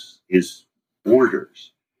his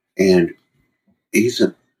borders. And he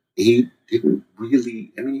didn't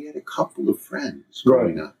really, he had a couple of friends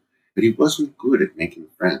growing up, but he wasn't good at making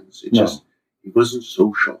friends. He wasn't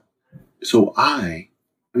social. So I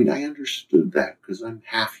understood that because I'm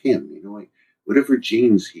half him, whatever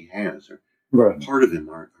genes he has are part of him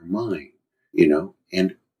are mine,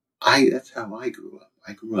 and that's how I grew up.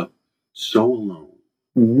 I grew up so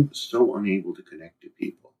alone, so unable to connect to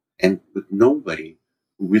people, and with nobody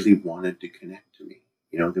who really wanted to connect to me.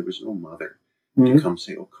 There was no mother to come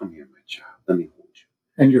say, oh, come here, my child, let me hold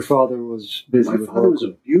you. And your father was busy with work. My father was a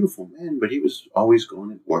beautiful man, but he was always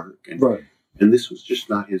going at work, and this was just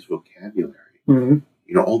not his vocabulary.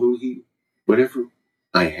 Although whatever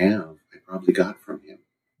I have, I probably got from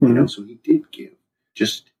him. So he did give.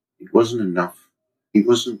 Just, it wasn't enough. He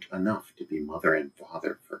wasn't enough to be mother and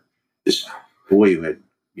father for this boy who had,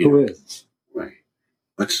 who is. Right.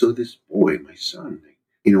 But so this boy, my son,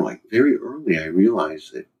 very early I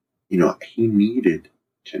realized that, he needed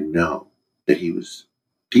to know that he was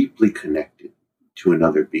deeply connected to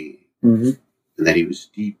another being, and that he was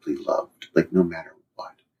deeply loved, like no matter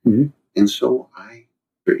what. And so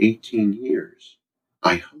for 18 years,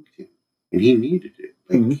 I hugged him, and he needed it.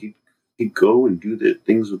 Like he'd go and do the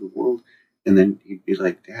things of the world, and then he'd be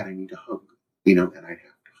like, Dad, I need a hug, and I'd have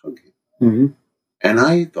to hug him. And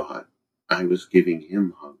I thought I was giving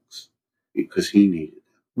him hugs because he needed them.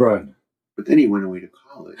 Right. But then he went away to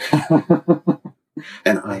college,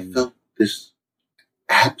 and I felt this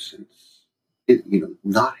absence,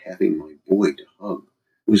 not having my boy to hug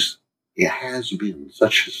it has been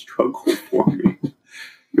such a struggle for me.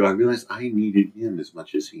 I realized I needed him as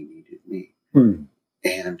much as he needed me.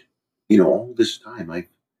 And, all this time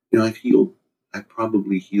I've healed, I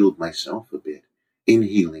probably healed myself a bit in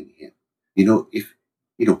healing him.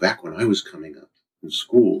 Back when I was coming up in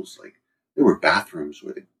schools, like there were bathrooms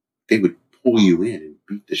where they would pull you in and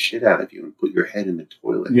beat the shit out of you and put your head in the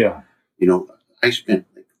toilet. Yeah. I spent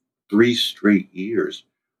like 3 straight years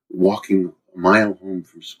walking a mile home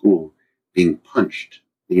from school, being punched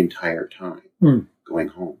the entire time going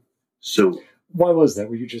home. So why was that?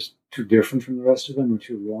 Were you just too different from the rest of them, or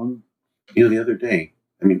too wrong? The other day,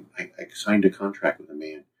 I signed a contract with a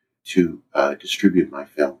man to distribute my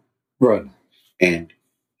film. Right. And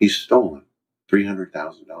he's stolen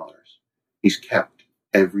 $300,000. He's kept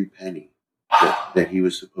every penny that he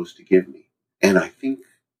was supposed to give me. And I think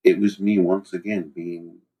it was me once again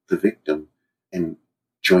being the victim and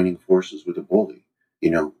joining forces with a bully.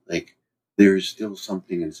 There is still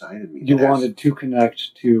something inside of me. You wanted to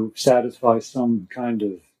connect to satisfy some kind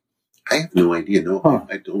of... I have no idea. No,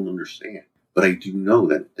 I don't understand. But I do know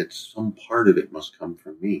that some part of it must come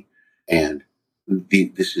from me. And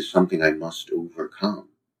this is something I must overcome.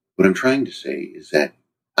 What I'm trying to say is that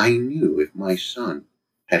I knew if my son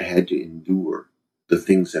had to endure the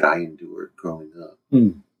things that I endured growing up,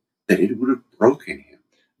 that it would have broken him.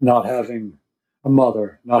 Not having a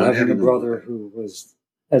mother, not having a brother who was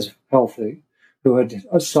as healthy, who had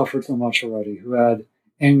suffered so much already, who had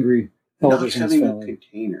angry elders in his family. Not having a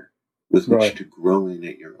container with which to grow in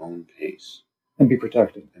at your own pace. And be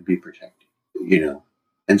protected.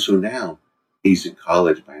 And so now he's in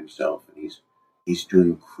college by himself, and he's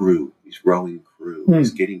doing crew. He's rowing crew.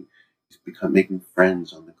 He's making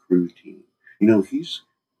friends on the crew team.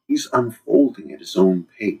 He's unfolding at his own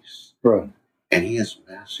pace. Right. And he has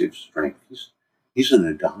massive strength. He's an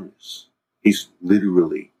Adonis. He's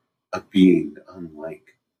literally a being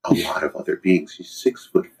unlike a lot of other beings. He's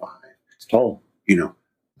 6'5". It's tall.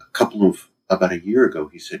 About a year ago,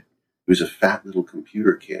 he said he was a fat little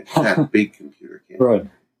computer kid, big computer kid. Right.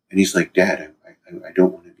 And he's like, Dad, I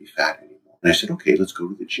don't want to be fat anymore. And I said, okay, let's go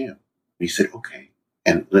to the gym. And he said, okay.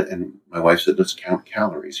 And my wife said, let's count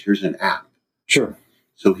calories. Here's an app. Sure.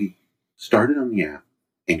 So he started on the app,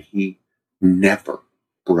 and he never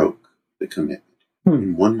broke the commitment.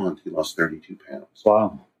 In 1 month, he lost 32 pounds.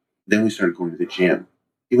 Wow. Then we started going to the gym.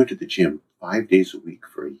 He went to the gym 5 days a week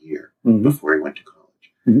for a year before he went to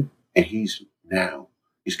college. And he's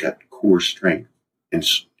got core strength and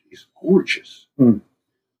he's gorgeous. And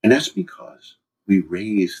that's because we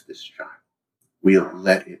raised this child. We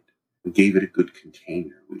gave it a good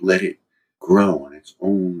container. We let it grow on its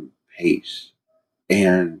own pace.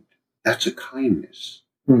 And that's a kindness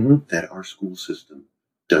that our school system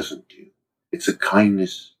doesn't do. It's a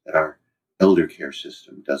kindness that our elder care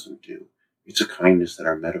system doesn't do. It's a kindness that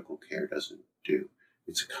our medical care doesn't do.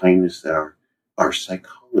 It's a kindness that our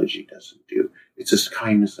psychology doesn't do. It's a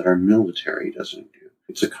kindness that our military doesn't do.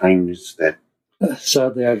 It's a kindness that...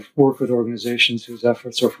 Sadly, I've worked with organizations whose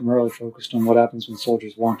efforts are primarily focused on what happens when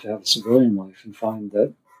soldiers want to have a civilian life and find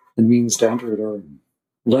that the means to enter it are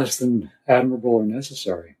less than admirable or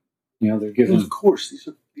necessary. They're given... And of course,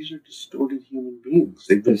 these are distorted human beings.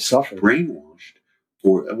 They've suffered. Brainwashed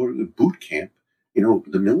for boot camp.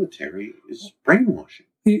 The military is brainwashing.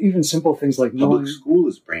 Even simple things like public school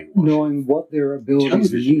is brainwashing. Knowing what their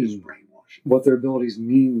abilities mean, what their abilities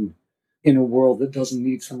mean in a world that doesn't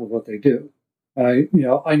need some of what they do.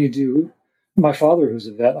 My father, who's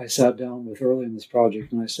a vet, I sat down with early in this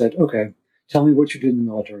project and I said, okay, tell me what you did in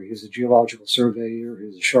the military. He's a geological surveyor.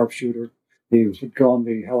 He's a sharpshooter. He would go on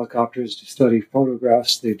the helicopters to study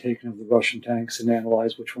photographs they'd taken of the Russian tanks and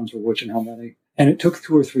analyze which ones were which and how many. And it took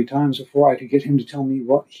 2 or 3 times before I could get him to tell me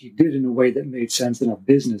what he did in a way that made sense in a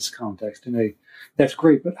business context. That's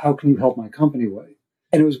great, but how can you help my company way?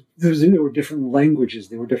 And there were different languages.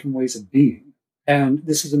 There were different ways of being. And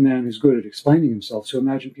this is a man who's good at explaining himself. So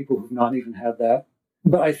imagine people who've not even had that.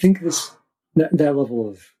 But I think that level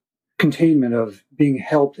of containment, of being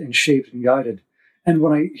helped and shaped and guided. And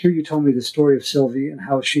when I hear you tell me the story of Sylvie and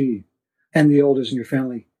how she and the elders in your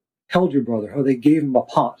family held your brother, how they gave him a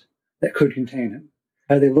pot that could contain him,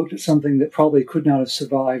 how they looked at something that probably could not have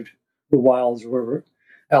survived the wilds or whatever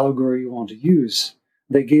allegory you want to use.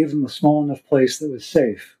 They gave him a small enough place that was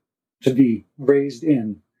safe to be raised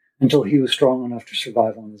in until he was strong enough to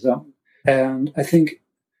survive on his own. And I think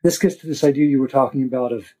this gets to this idea you were talking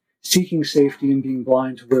about of seeking safety and being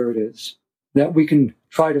blind to where it is, that we can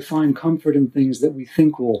try to find comfort in things that we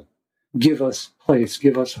think will give us place,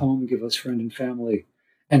 give us home, give us friend and family.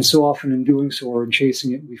 And so often in doing so or in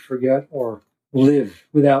chasing it, we forget or live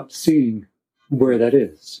without seeing where that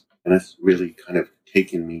is. And that's really kind of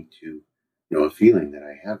taken me to, a feeling that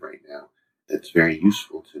I have right now that's very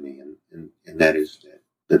useful to me. And that is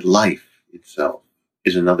that life itself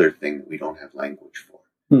is another thing that we don't have language for.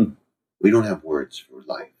 We don't have words for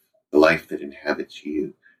life. The life that inhabits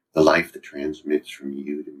you, the life that transmits from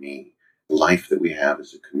you to me, the life that we have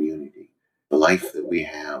as a community, the life that we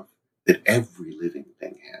have that every living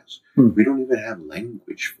thing has. We don't even have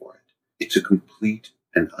language for it. It's a complete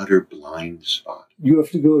and utter blind spot. You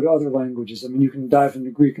have to go to other languages. I mean, you can dive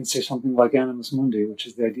into Greek and say something like animus mundi, which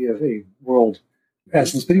is the idea of a world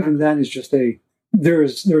essence. But even then is just there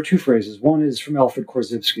are 2 phrases. One is from Alfred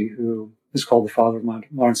Korzybski, who is called the father of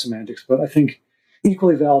modern semantics. But I think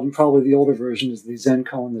equally valid, and probably the older version, is the Zen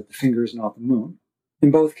koan that the finger is not the moon.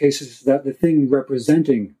 In both cases, that the thing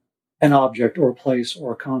representing an object or a place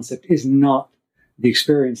or a concept is not the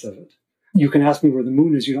experience of it. You can ask me where the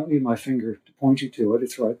moon is. You don't need my finger to point you to it.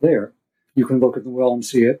 It's right there. You can look at the well and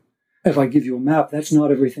see it. If I give you a map, that's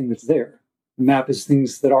not everything that's there. The map is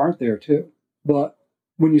things that aren't there too. But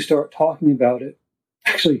when you start talking about it,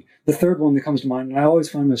 actually, the third one that comes to mind, and I always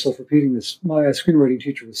find myself repeating this, my screenwriting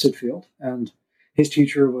teacher was Sid Field, and his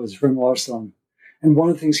teacher was Remo Arslan. And one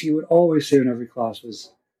of the things he would always say in every class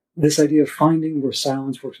was this idea of finding where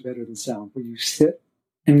silence works better than sound, where you sit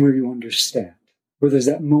and where you understand, where there's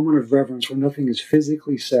that moment of reverence where nothing is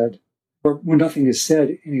physically said, or when nothing is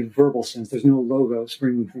said in a verbal sense. There's no logos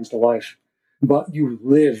bringing things to life, but you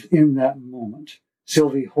live in that moment.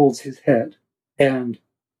 Sylvie holds his head and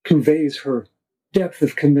conveys her depth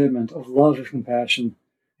of commitment, of love, of compassion,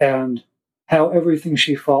 and how everything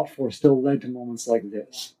she fought for still led to moments like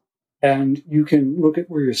this. And you can look at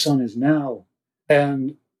where your son is now,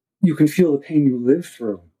 and you can feel the pain you lived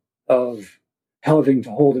through of having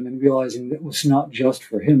to hold him and realizing that it was not just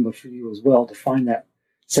for him, but for you as well, to find that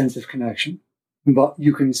sense of connection. But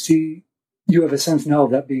you can see, you have a sense now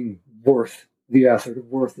of that being worth the effort,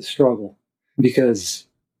 worth the struggle, because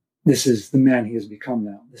this is the man he has become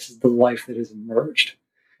now. This is the life that has emerged.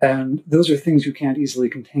 And those are things you can't easily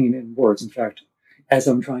contain in words. In fact, as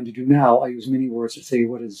I'm trying to do now, I use many words to say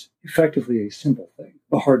what is effectively a simple thing,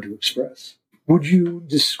 but hard to express. Would you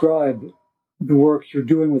describe the work you're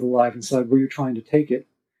doing with Alive Inside, where you're trying to take it,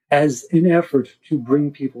 as an effort to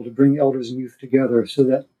bring people, to bring elders and youth together so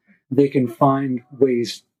that they can find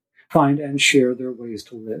ways find and share their ways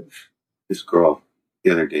to live. This girl,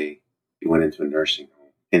 the other day, she went into a nursing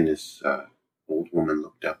home, and this old woman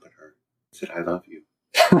looked up at her and said, "I love you."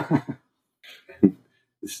 And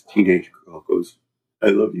this teenage girl goes, "I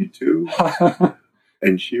love you too."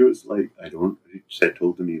 And she was like, she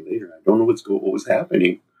told me later, "I don't know what was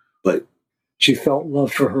happening." But she felt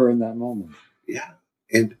love for her in that moment. Yeah.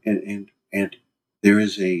 And there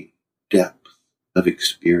is a depth of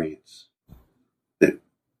experience that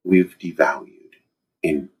we've devalued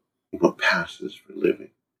in what passes for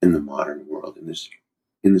living in the modern world, in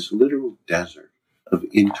this literal desert of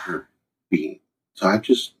interbeing. So I've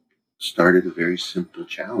just started a very simple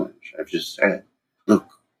challenge. I've just said, look,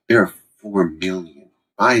 there are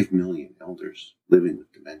 5 million elders living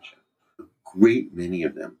with dementia. A great many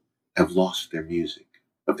of them have lost their music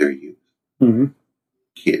of their youth. Mm-hmm.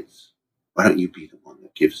 Kids, why don't you be the one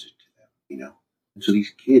that gives it to them, And so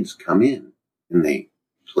these kids come in and they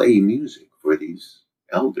play music for these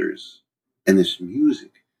elders. And this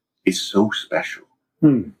music is so special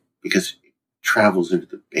because it travels into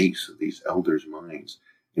the base of these elders' minds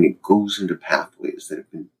and it goes into pathways that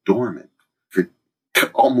have been dormant for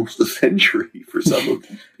almost a century for some of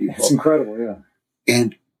these people. It's incredible, yeah.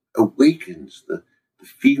 And awakens the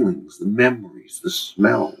feelings, the memories, the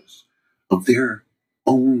smells of their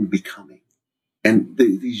own becoming. And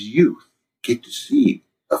these youth get to see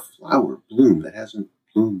a flower bloom that hasn't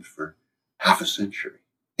bloomed for half a century.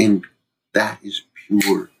 And that is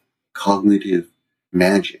pure cognitive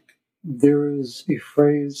magic. There is a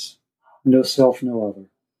phrase, no self, no other.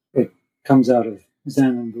 It comes out of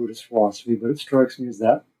Zen and Buddhist philosophy, but it strikes me as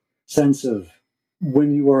that sense of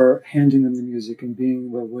when you are handing them the music and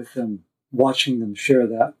being with them, watching them share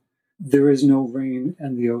that, there is no rain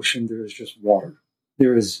and the ocean, there is just water.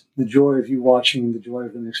 There is the joy of you watching and the joy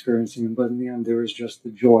of them experiencing them, but in the end, there is just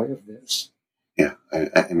the joy of this. Yeah,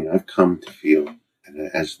 I mean, I've come to feel,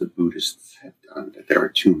 as the Buddhists have done, that there are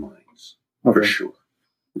two minds, for sure.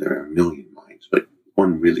 There are a million minds, but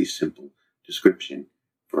one really simple description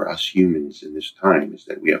for us humans in this time is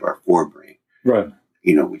that we have our forebrain, right?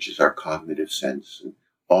 Which is our cognitive sense and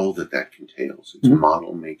all that entails. It's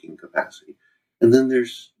model-making capacity. And then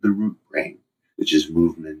there's the root brain, which is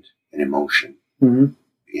movement and emotion,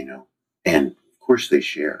 and of course they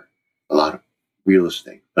share a lot of real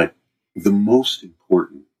estate, but the most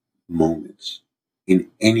important moments in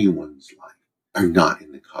anyone's life are not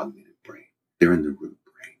in the cognitive brain. They're in the root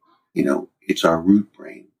brain. It's our root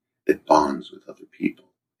brain that bonds with other people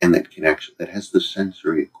and that has the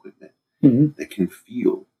sensory equipment that can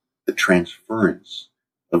feel the transference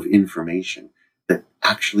of information that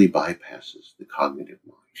actually bypasses the cognitive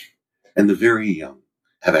mind. And the very young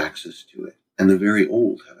have access to it, and the very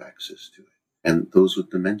old have access to it, and those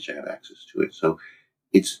with dementia have access to it. So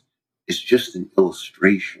it's just an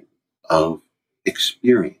illustration of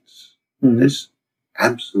experience that's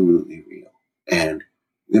absolutely real. And,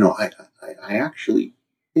 I actually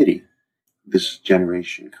pity this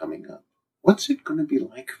generation coming up. What's it going to be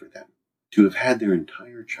like for them to have had their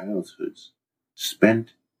entire childhoods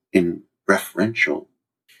spent in referential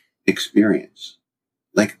experience?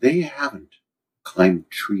 Like, they haven't climbed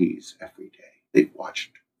trees every day. They've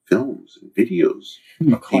watched films and videos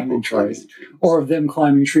of climbing trees. Or of them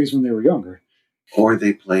climbing trees when they were younger. Or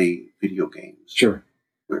they play video games. Sure.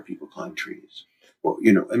 Where people climb trees. Well,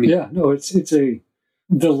 Yeah, no, it's the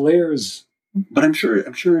layers. But I'm sure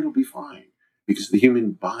it'll be fine because the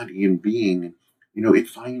human body and being, it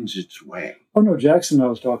finds its way. Oh no, Jackson I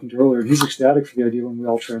was talking to earlier, and he's ecstatic for the idea when we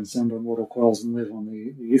all transcend our mortal coils and live on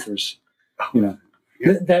the ethers.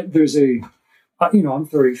 That there's I'm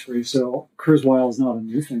 33, so Kurzweil is not a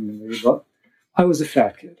new thing to me, but I was a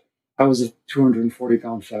fat kid. I was a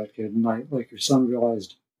 240-pound fat kid, and I, like your son,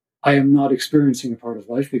 realized I am not experiencing a part of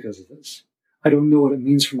life because of this. I don't know what it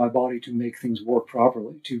means for my body to make things work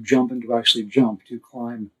properly, to jump and to actually jump, to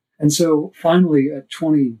climb. And so finally at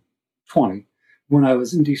 2020, when I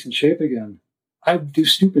was in decent shape again, I would do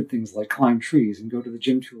stupid things like climb trees and go to the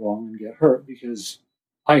gym too long and get hurt because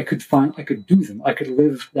I could do them. I could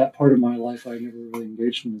live that part of my life I never really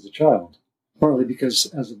engaged in as a child. Partly because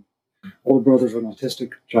as an older brother of an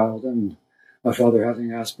autistic child and my father having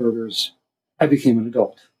Asperger's, I became an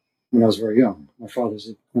adult when I was very young. My father's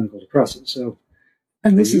a clinical depressive. So,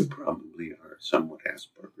 and this you probably are somewhat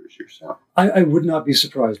Asperger's yourself. I would not be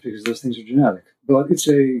surprised because those things are genetic, but it's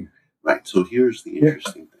a... Right. So here's the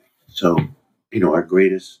interesting thing. So, our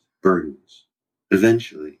greatest burdens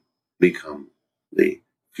eventually become the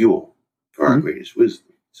fuel for our greatest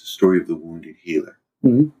wisdom. It's the story of the wounded healer.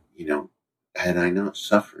 Had I not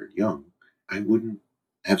suffered young, I wouldn't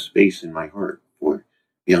have space in my heart for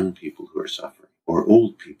young people who are suffering or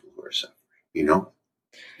old people who who are suffering, you know?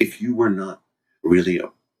 If you were not really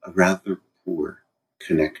a rather poor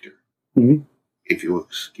connector, Mm-hmm. if your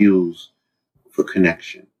skills for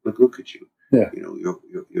connection, look at you. Yeah. You know,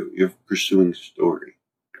 you're pursuing story.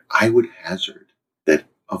 I would hazard that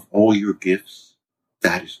of all your gifts,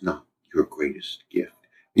 that is not your greatest gift.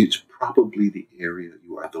 It's probably the area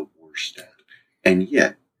you are the worst at. And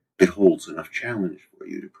yet, it holds enough challenge for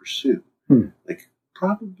you to pursue. Like,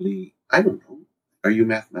 probably, I don't know. Are you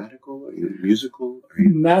mathematical? Are you musical? Are you...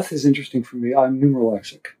 Math is interesting for me. I'm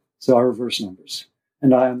numeralexic, so I reverse numbers.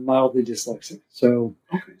 And I am mildly dyslexic. So,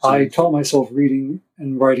 I taught myself reading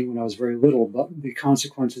and writing when I was very little, but the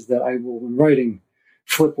consequence is that I will, when writing,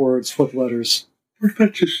 flip words, flip letters.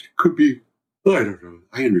 That just could be, I don't know.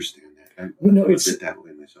 I understand that. I'm a bit that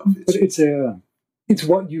way myself. But it's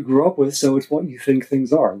what you grew up with, so it's what you think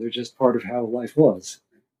things are. They're just part of how life was.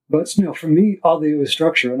 But for me, oddly, it was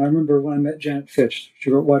structure. And I remember when I met Janet Fitch, she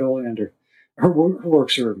wrote White Oleander. Her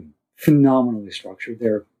works are phenomenally structured.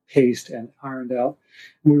 They're paced and ironed out.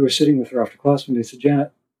 And we were sitting with her after class one day. I said,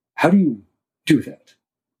 Janet, how do you do that?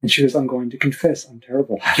 And she goes, I'm going to confess I'm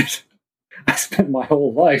terrible at it. I spent my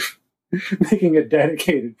whole life making a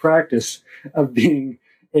dedicated practice of being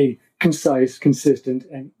a concise, consistent,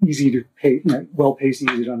 and well-paced,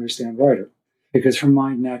 easy to understand writer, because her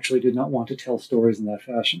mind naturally did not want to tell stories in that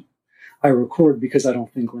fashion. I record because I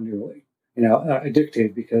don't think linearly. I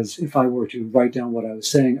dictate because if I were to write down what I was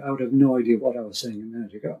saying, I would have no idea what I was saying a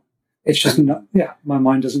minute ago. It's just not, my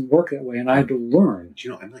mind doesn't work that way, and I had to learn.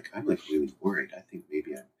 I'm like really worried. I think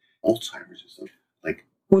maybe I'm Alzheimer's or something.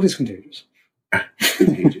 Well, it is contagious.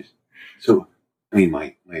 Contagious. So,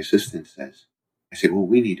 my assistant says, I said, well,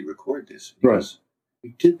 we need to record this. Because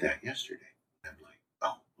we did that yesterday. I'm like,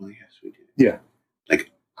 oh, well, yes, we did. Yeah.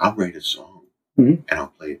 I'll write a song and I'll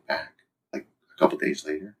play it back a couple days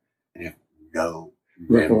later and have no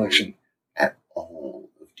recollection at all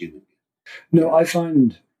of doing it. No, I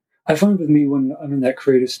find with me when I'm in that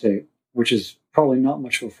creative state, which is probably not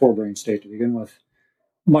much of a forebrain state to begin with,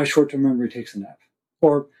 my short-term memory takes a nap.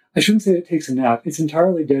 Or I shouldn't say it takes a nap. It's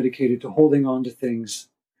entirely dedicated to holding on to things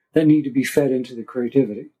that need to be fed into the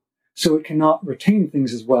creativity. So it cannot retain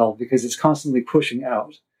things as well because it's constantly pushing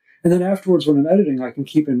out. And then afterwards, when I'm editing, I can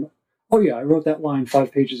keep in, oh yeah, I wrote that line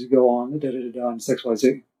 5 pages ago on da-da-da-da and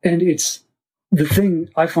XYZ. And it's the thing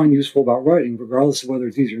I find useful about writing, regardless of whether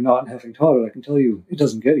it's easy or not, and having taught it, I can tell you it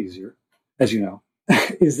doesn't get easier, as you know,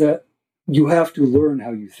 is that you have to learn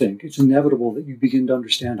how you think. It's inevitable that you begin to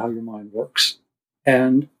understand how your mind works.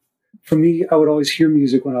 And for me, I would always hear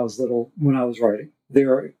music when I was little, when I was writing. They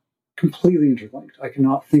are completely interlinked. I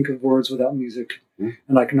cannot think of words without music,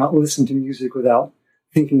 and I cannot listen to music without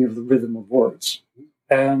thinking of the rhythm of words.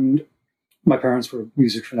 And my parents were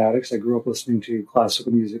music fanatics. I grew up listening to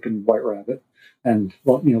classical music and White Rabbit and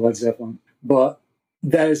Led Zeppelin. But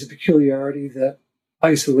that is a peculiarity that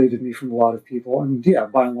isolated me from a lot of people. And yeah,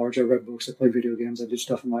 by and large, I read books, I played video games, I did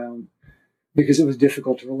stuff on my own because it was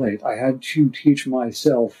difficult to relate. I had to teach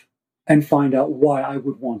myself and find out why I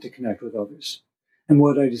would want to connect with others. And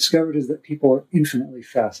what I discovered is that people are infinitely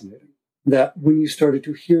fascinating. That when you started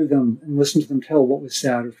to hear them and listen to them tell what was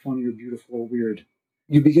sad or funny or beautiful or weird,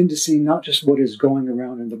 you begin to see not just what is going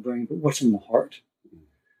around in the brain, but what's in the heart.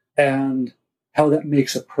 And how that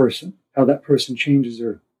makes a person, how that person changes,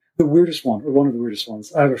 or the weirdest one, or one of the weirdest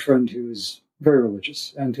ones. I have a friend who is very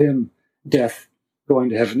religious, and to him, death, going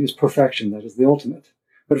to heaven, is perfection. That is the ultimate.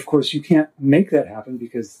 But of course, you can't make that happen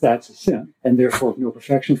because that's a sin, and therefore no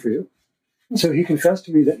perfection for you. So he confessed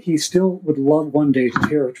to me that he still would love one day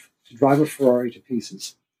to drive a Ferrari to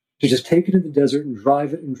pieces, to just take it in the desert and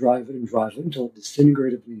drive it and drive it and drive it until it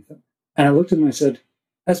disintegrated beneath him. And I looked at him and I said,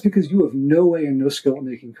 that's because you have no way and no skill at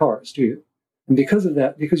making cars, do you? And because of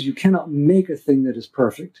that, because you cannot make a thing that is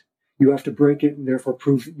perfect, you have to break it and therefore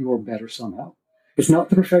prove that you are better somehow. It's not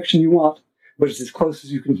the perfection you want, but it's as close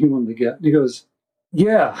as you can humanly get. And he goes,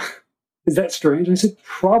 yeah, is that strange? And I said,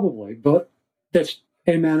 probably, but that's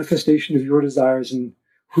a manifestation of your desires and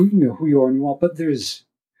who you are and you want. But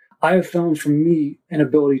I have found for me an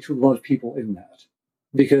ability to love people in that,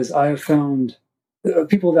 because I have found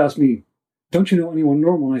people have asked me, don't you know anyone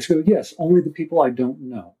normal? And I go, yes, only the people I don't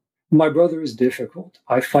know. My brother is difficult.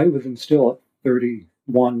 I fight with him still at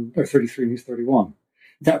 31 or 33 and he's 31.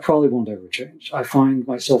 That probably won't ever change. I find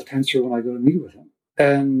myself tenser when I go to meet with him.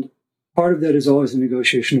 And part of that is always a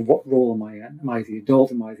negotiation of what role am I in? Am I the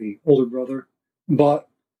adult? Am I the older brother? But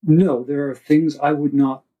no, there are things I would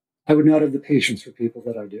not have the patience for people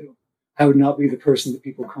that I do. I would not be the person that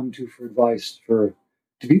people come to for advice, to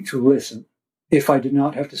listen, if I did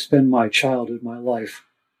not have to spend my childhood, my life,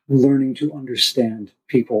 learning to understand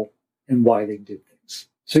people and why they did things.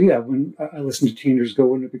 So yeah, when I listen to teenagers go,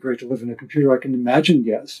 wouldn't it be great to live in a computer? I can imagine,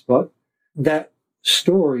 yes, but that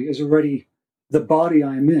story is already the body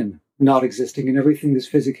I'm in, not existing, and everything this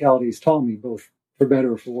physicality has taught me, both for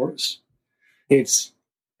better or for worse. It's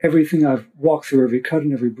everything I've walked through, every cut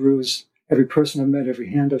and every bruise, every person I've met, every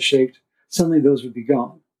hand I've shaked. Suddenly those would be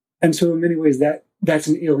gone. And so in many ways that's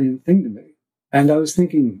an alien thing to me. And I was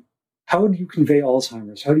thinking, how do you convey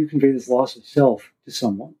Alzheimer's? How do you convey this loss of self to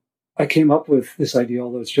someone? I came up with this idea,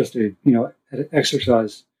 although it's just an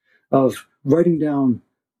exercise of writing down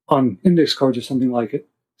on index cards or something like it,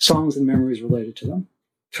 songs and memories related to them,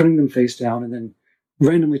 turning them face down, and then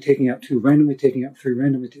randomly taking out two, randomly taking out three,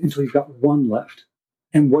 until you've got one left.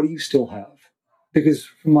 And what do you still have? Because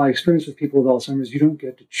from my experience with people with Alzheimer's, you don't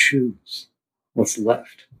get to choose what's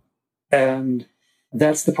left. And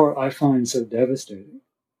that's the part I find so devastating.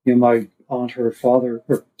 My aunt, her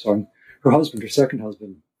husband, her second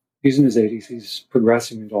husband, he's in his 80s. He's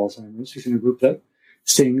progressing into Alzheimer's. He's in a group that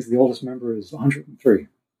sings. The oldest member is 103.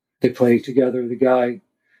 They play together. The guy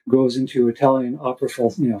goes into Italian opera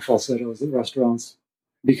falsettos at restaurants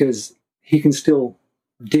because he can still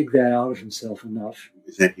dig that out of himself enough.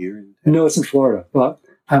 Is that here? No, it's in Florida, but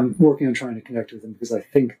I'm working on trying to connect with him because I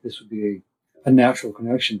think this would be a natural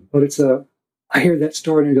connection. But I hear that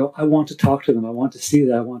story and I go, I want to talk to them. I want to see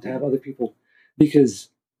that. I want to have other people, because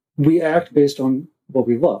we act based on what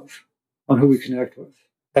we love, on who we connect with.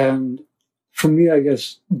 And for me, I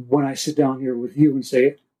guess, when I sit down here with you and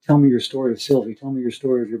say, tell me your story of Sylvie, tell me your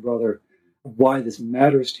story of your brother, why this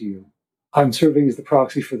matters to you, I'm serving as the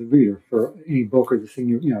proxy for the reader, for any book or the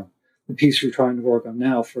thing the piece you're trying to work on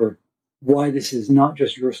now, for why this is not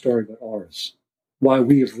just your story, but ours. Why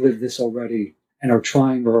we have lived this already and are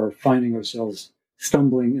trying or are finding ourselves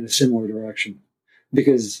stumbling in a similar direction.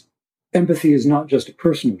 Because empathy is not just a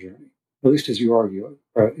personal journey, at least as you argue it.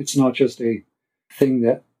 Right? It's not just a thing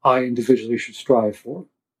that I individually should strive for.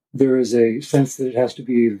 There is a sense that it has to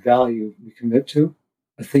be a value we commit to,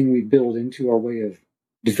 a thing we build into our way of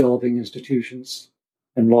developing institutions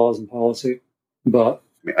and laws and policy. But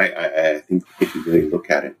I think if you really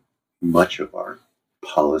look at it, much of our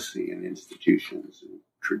policy and institutions and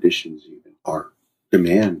traditions even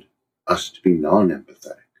demand us to be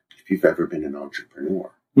non-empathetic. If you've ever been an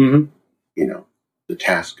entrepreneur, the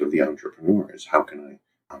task of the entrepreneur is, how can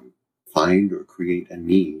I find or create a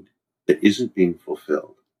need that isn't being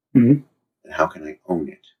fulfilled? And how can I own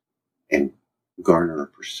it and garner a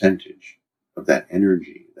percentage of that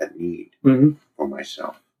energy, that need for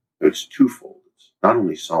myself? So it's twofold. It's not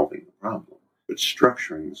only solving the problem, but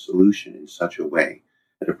structuring the solution in such a way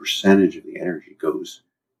that a percentage of the energy goes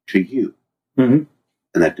to you. And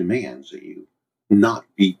that demands that you not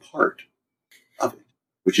be part of it,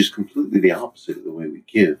 which is completely the opposite of the way we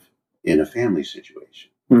give in a family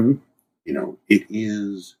situation. It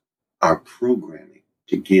is our programming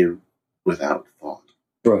to give without thought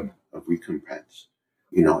of recompense.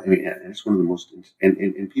 And it's one of the most,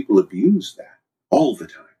 and people abuse that all the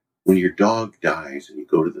time. When your dog dies and you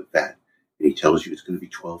go to the vet and he tells you it's going to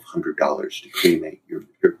be $1,200 to cremate your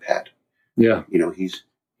pet. Yeah.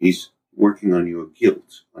 He's working on your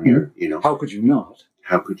guilt, on your, How could you not?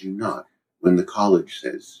 How could you not? When the college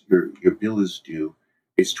says your bill is due,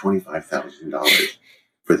 it's $25,000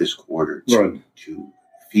 for this quarter to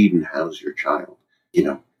feed and house your child,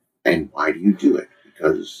 and why do you do it?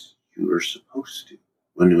 Because you are supposed to.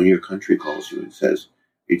 When your country calls you and says,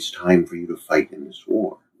 it's time for you to fight in this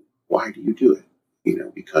war, why do you do it?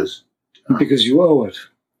 Because you owe it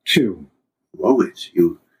too. You owe it.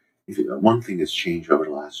 One thing that's changed over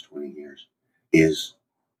the last 20 years is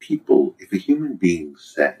people, if a human being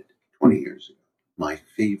said 20 years ago, my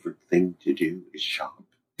favorite thing to do is shop,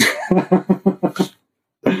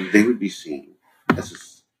 they would be seen as an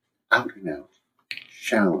out-and-out,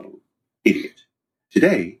 shallow idiot.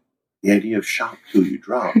 Today, the idea of shop till you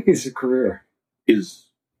drop is a career.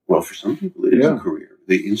 Well, for some people, it is a career.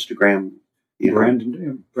 The Instagram,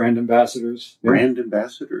 brand ambassadors. Brand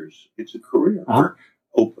ambassadors, it's a career.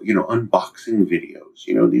 Unboxing videos,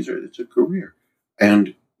 it's a career.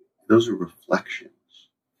 And those are reflections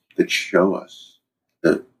that show us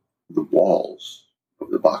the walls of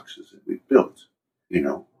the boxes that we've built.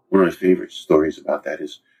 One of my favorite stories about that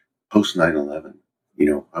is post 9/11.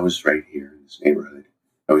 I was right here in this neighborhood.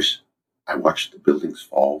 I watched the buildings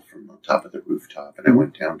fall from on top of the rooftop, and I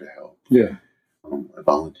went down to help. Yeah. I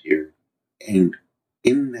volunteered. And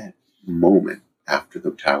in that moment, after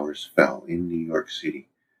the towers fell in New York City,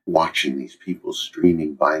 watching these people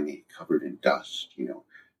streaming by me, covered in dust,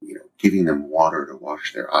 giving them water to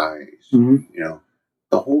wash their eyes, the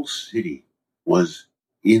whole city was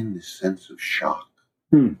in this sense of shock.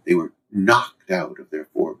 They were knocked out of their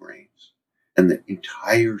forebrains. And the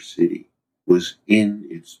entire city was in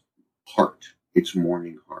its heart, its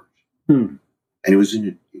mourning heart. Hmm. And it was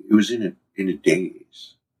in a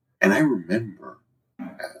daze. And I remember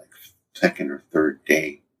like second or third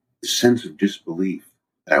day, the sense of disbelief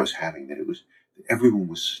that I was having, that everyone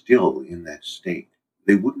was still in that state.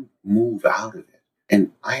 They wouldn't move out of it.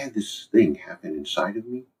 And I had this thing happen inside of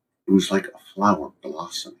me. It was like a flower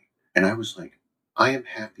blossoming. And I was like, I am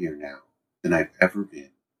happier now than I've ever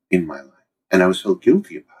been in my life. And I was felt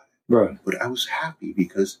guilty about it. Right. But I was happy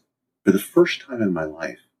because for the first time in my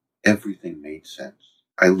life, everything made sense.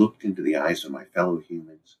 I looked into the eyes of my fellow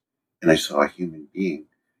humans and I saw a human being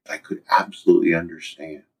that I could absolutely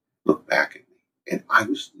understand look back at me.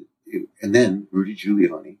 And then Rudy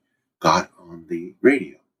Giuliani got on the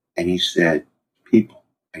radio and he said, people,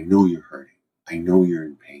 I know you're hurting. I know you're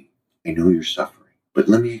in pain. I know you're suffering. But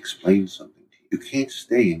let me explain something to you. You can't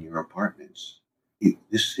stay in your apartments.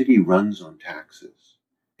 This city runs on taxes.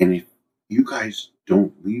 And if you guys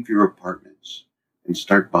don't leave your apartments and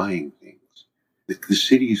start buying things, the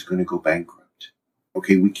city is going to go bankrupt.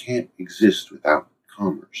 Okay, we can't exist without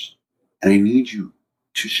commerce. And I need you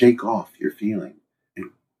to shake off your feeling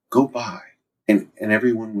and go buy. And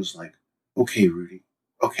everyone was like, okay, Rudy,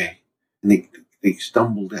 okay. And they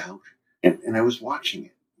stumbled out. And I was watching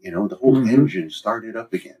it. The whole engine started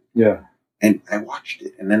up again. Yeah. And I watched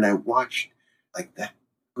it. And then I watched like that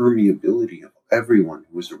permeability of everyone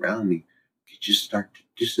who was around me just start to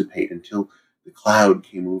dissipate until the cloud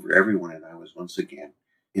came over everyone. And I was once again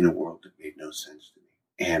in a world that made no sense to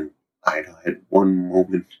me. And I had one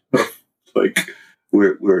moment of like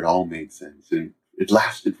where it all made sense. And it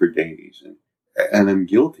lasted for days. And I'm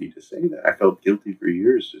guilty to say that. I felt guilty for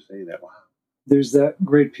years to say that. Wow. There's that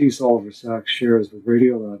great piece Oliver Sacks shares with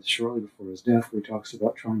Radiolab shortly before his death, where he talks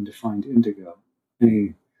about trying to find indigo.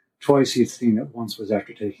 And twice he'd seen it. Once was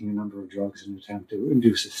after taking a number of drugs in an attempt to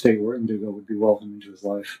induce a state where indigo would be welcomed into his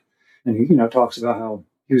life. And he, talks about how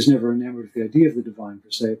he was never enamored with the idea of the divine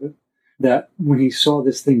per se, but that when he saw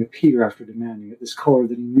this thing appear after demanding it, this color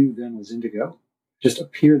that he knew then was indigo, just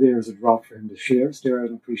appear there as a drop for him to stare at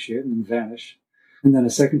and appreciate and then vanish. And then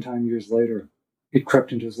a second time, years later, it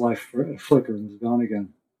crept into his life for a flicker and was gone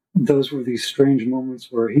again. Those were these strange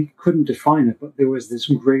moments where he couldn't define it, but there was this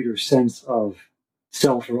greater sense of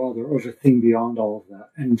self or other, or a thing beyond all of that.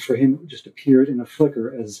 And for him, it just appeared in a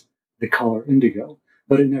flicker as the color indigo,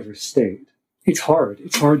 but it never stayed. It's hard.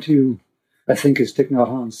 It's hard to, I think, as Thich Nhat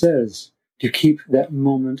Hanh says, to keep that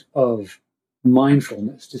moment of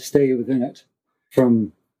mindfulness, to stay within it,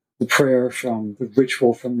 from the prayer, from the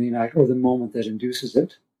ritual, from the enact, or the moment that induces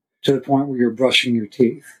it, to the point where you're brushing your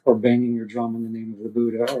teeth or banging your drum in the name of the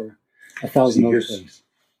Buddha or 1,000 other things.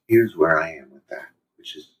 Here's where I am with that,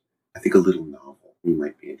 which is, I think, a little novel. You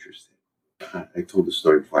might be interested. I told the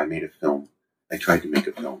story before. I made a film. I tried to make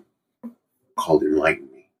a film called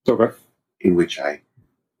Enlighten Me. Okay. In which I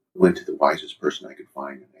went to the wisest person I could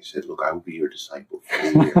find and I said, look, I will be your disciple for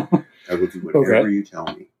a year. I will do whatever you tell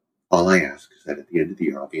me. All I ask is that at the end of the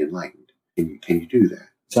year, I'll be enlightened. Can you do that?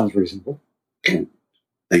 Sounds reasonable. And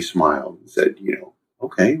they smiled and said,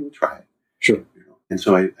 okay, we'll try it. Sure. And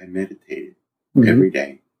so I meditated every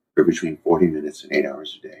day for between 40 minutes and 8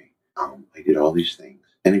 hours a day. I did all these things,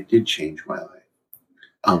 and it did change my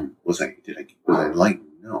life. Was I enlightened?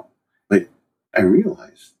 No. But I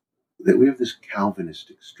realized that we have this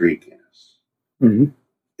Calvinistic streak in us. Mm-hmm.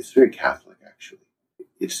 It's very Catholic, actually.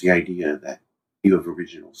 It's the idea that you have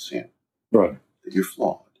original sin. Right. That you're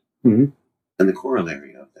flawed. Mm-hmm. And the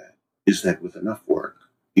corollary of that is that with enough work,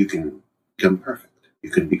 you can become perfect. You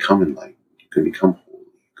can become enlightened. You can become holy.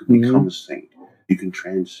 You can become a saint. You can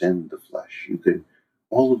transcend the flesh. You can,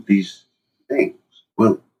 all of these things.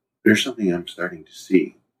 Well, there's something I'm starting to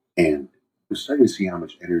see. And I'm starting to see how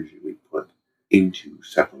much energy we put into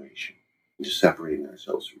separation, into separating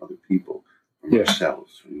ourselves from other people, from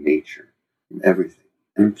ourselves, from nature, from everything.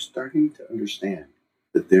 And I'm starting to understand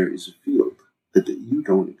that there is a field, that you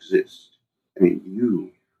don't exist. I mean,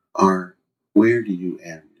 you are, where do you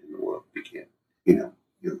end and the world begin?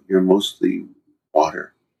 You're mostly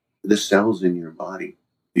water. The cells in your body,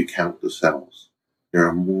 you count the cells. There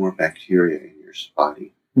are more bacteria in your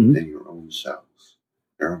body than your own cells.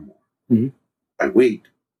 There are more. Mm-hmm. By weight,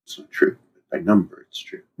 it's not true. But by number, it's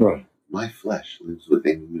true. Right. My flesh lives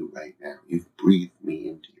within you right now. You've breathed me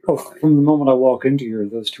into your body. From the moment I walk into here,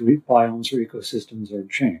 those two biomes or ecosystems are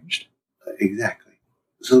changed. Exactly.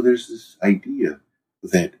 So there's this idea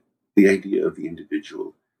that the idea of the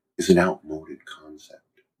individual is an outmoded concept.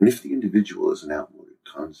 And if the individual is an outmoded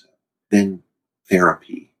concept, then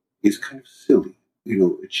therapy is kind of silly.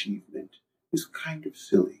 Achievement is kind of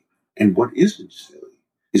silly. And what isn't silly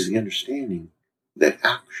is the understanding that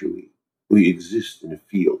actually we exist in a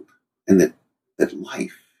field, and that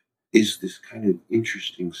life is this kind of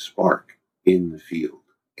interesting spark in the field.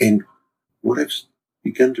 And what I've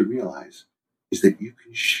begun to realize is that you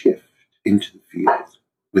can shift into the field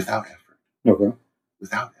without effort. Okay.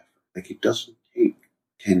 Without effort. Like, it doesn't take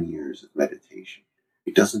 10 years of meditation.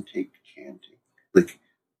 It doesn't take chanting. Like,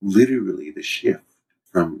 literally the shift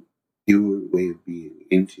from your way of being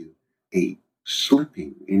into a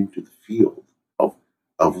slipping into the field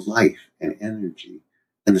of life and energy.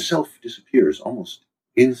 And the self disappears almost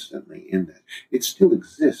instantly in that. It still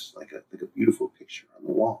exists like a beautiful picture on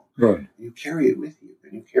the wall. Right. And you carry it with you,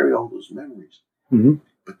 and you carry all those memories. Mm-hmm.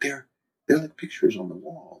 But they're like pictures on the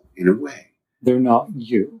wall, in a way. They're not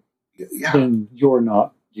you. Yeah. And you're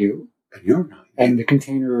not you. And you're not you. And the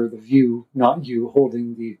container, the view, not you,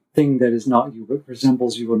 holding the thing that is not you, but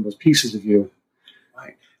resembles you and was pieces of you.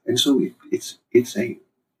 Right. And so it's a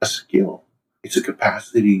skill. It's a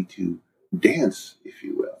capacity to dance, if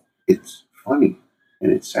you will. It's funny,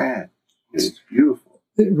 and it's sad, and it's beautiful.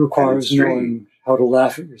 It requires knowing how to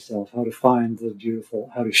laugh at yourself, how to find the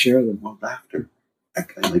beautiful, how to share them. Well, laughter. I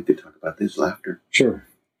like to talk about this. Laughter. Sure.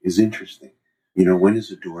 Is interesting. You know, when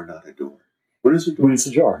is a door not a door? When is a door? When it's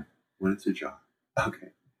a jar. When it's a jar.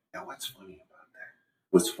 Okay. Now, what's funny about that?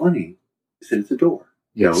 What's funny is that it's a door.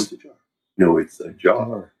 Yes. No, it's a jar. No, it's a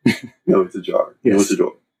jar. No, it's a jar. Yes. No, it's a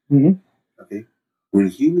door. Mm-hmm. Okay? When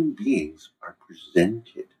human beings are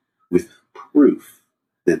presented with proof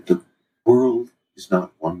that the world is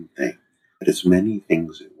not one thing, that it's many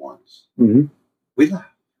things at once, Mm-hmm. we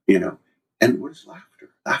laugh, you know. And what is laughter?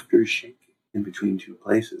 Laughter is shaking in between two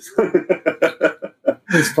places.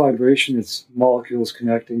 It's vibration, it's molecules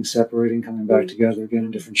connecting, separating, coming back together again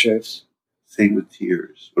in different shapes. Same with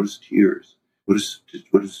tears. What is tears? What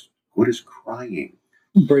is crying?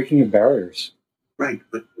 Breaking of barriers. Right,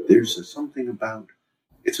 but there's something about,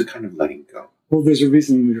 it's a kind of letting go. Well, there's a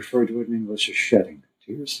reason we refer to it in English as shedding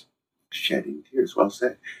tears. Shedding tears, well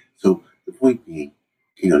said. So the point being,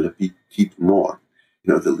 le petit mort,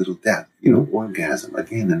 the little death, orgasm,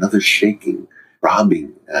 again, another shaking,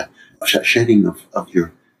 robbing, shedding of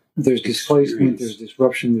your There's displacement, experience. there's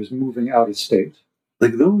disruption, there's moving out of state.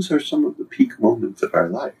 Like, those are some of the peak moments of our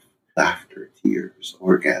life. Laughter, tears,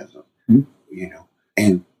 orgasm,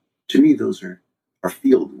 And to me, those are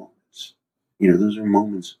field moments. Those are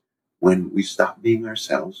moments when we stop being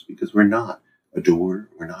ourselves, because we're not a door,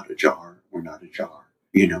 we're not a jar, we're not a jar.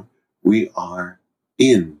 We are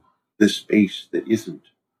in the space that isn't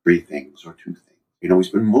three things or two things. We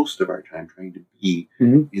spend most of our time trying to be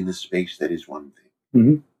in the space that is one thing.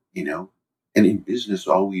 Mm-hmm. And in business,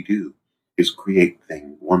 all we do is create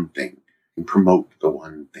one thing, and promote the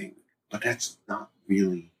one thing. But that's not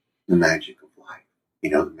really the magic of life. The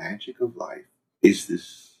magic of life is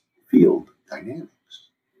this field dynamics.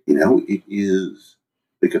 It is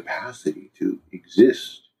the capacity to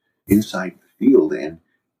exist inside the field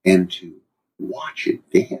and to watch it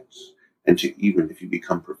dance, and to, even if you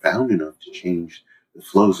become profound enough, to change the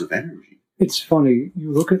flows of energy. It's funny,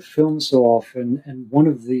 you look at film so often, and one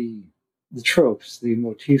of the tropes, the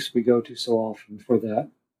motifs we go to so often for that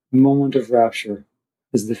moment of rapture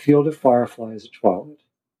is the field of fireflies at twilight,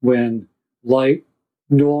 when light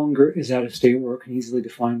no longer is at a state where it can easily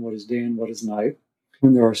define what is day and what is night,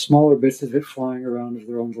 when there are smaller bits of it flying around of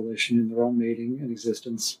their own volition, in their own mating and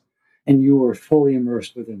existence, and you are fully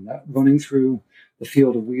immersed within that, running through the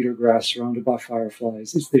field of weed or grass surrounded by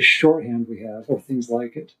fireflies. It's this shorthand we have, or things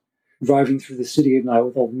like it. Driving through the city at night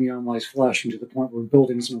with all the neon lights flashing to the point where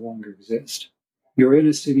buildings no longer exist. You're in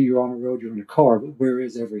a city, you're on a road, you're in a car, but where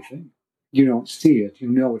is everything? You don't see it. You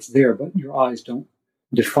know it's there, but your eyes don't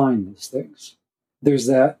define those things. There's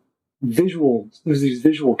these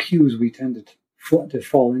visual cues we tend to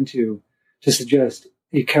fall into to suggest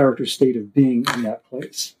a character state of being in that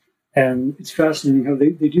place. And it's fascinating how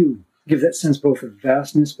they do give that sense both of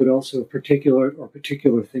vastness, but also particular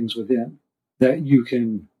things within that you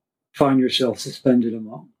can find yourself suspended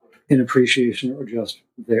among in appreciation or just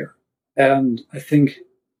there. And I think,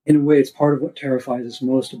 in a way, it's part of what terrifies us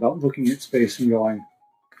most about looking at space and going,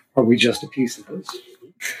 are we just a piece of this?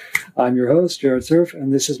 I'm your host, Jared Cerf,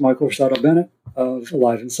 and this is Michael Rosado Bennett of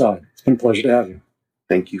Alive Inside. It's been a pleasure to have you.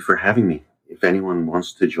 Thank you for having me. If anyone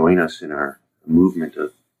wants to join us in our movement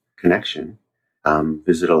of connection,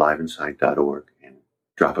 visit aliveinside.org and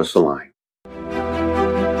drop us a line.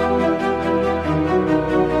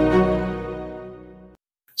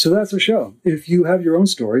 So that's our show. If you have your own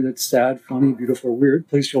story that's sad, funny, beautiful, or weird,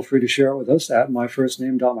 please feel free to share it with us at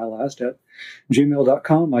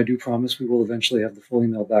myfirstname.mylast@gmail.com. I do promise we will eventually have the full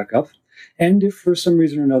email back up. And if for some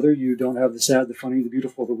reason or another you don't have the sad, the funny, the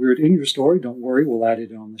beautiful, the weird in your story, don't worry, we'll add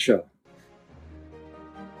it on the show.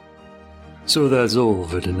 So that's all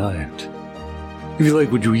for tonight. If you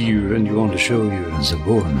like what you hear and you want to show your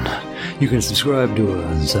support, you can subscribe to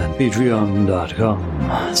us at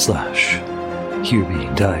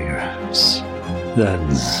patreon.com/HughieTigers.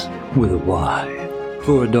 That's with a Y,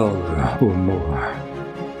 for $1 or more.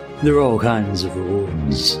 There are all kinds of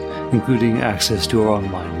rewards, including access to our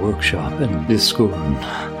online workshop and Discord.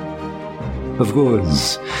 Of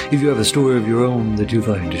course, if you have a story of your own that you'd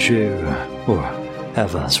like to share, or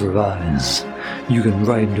have us revise, you can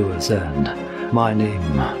write to us at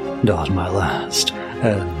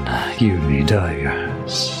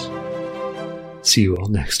myname.mylast@HughieTigers. See you all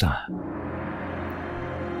next time.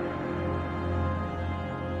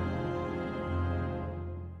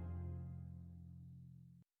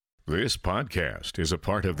 This podcast is a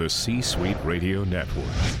part of the C-Suite Radio Network.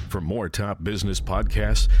 For more top business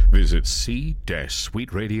podcasts, visit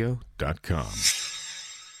c-suiteradio.com.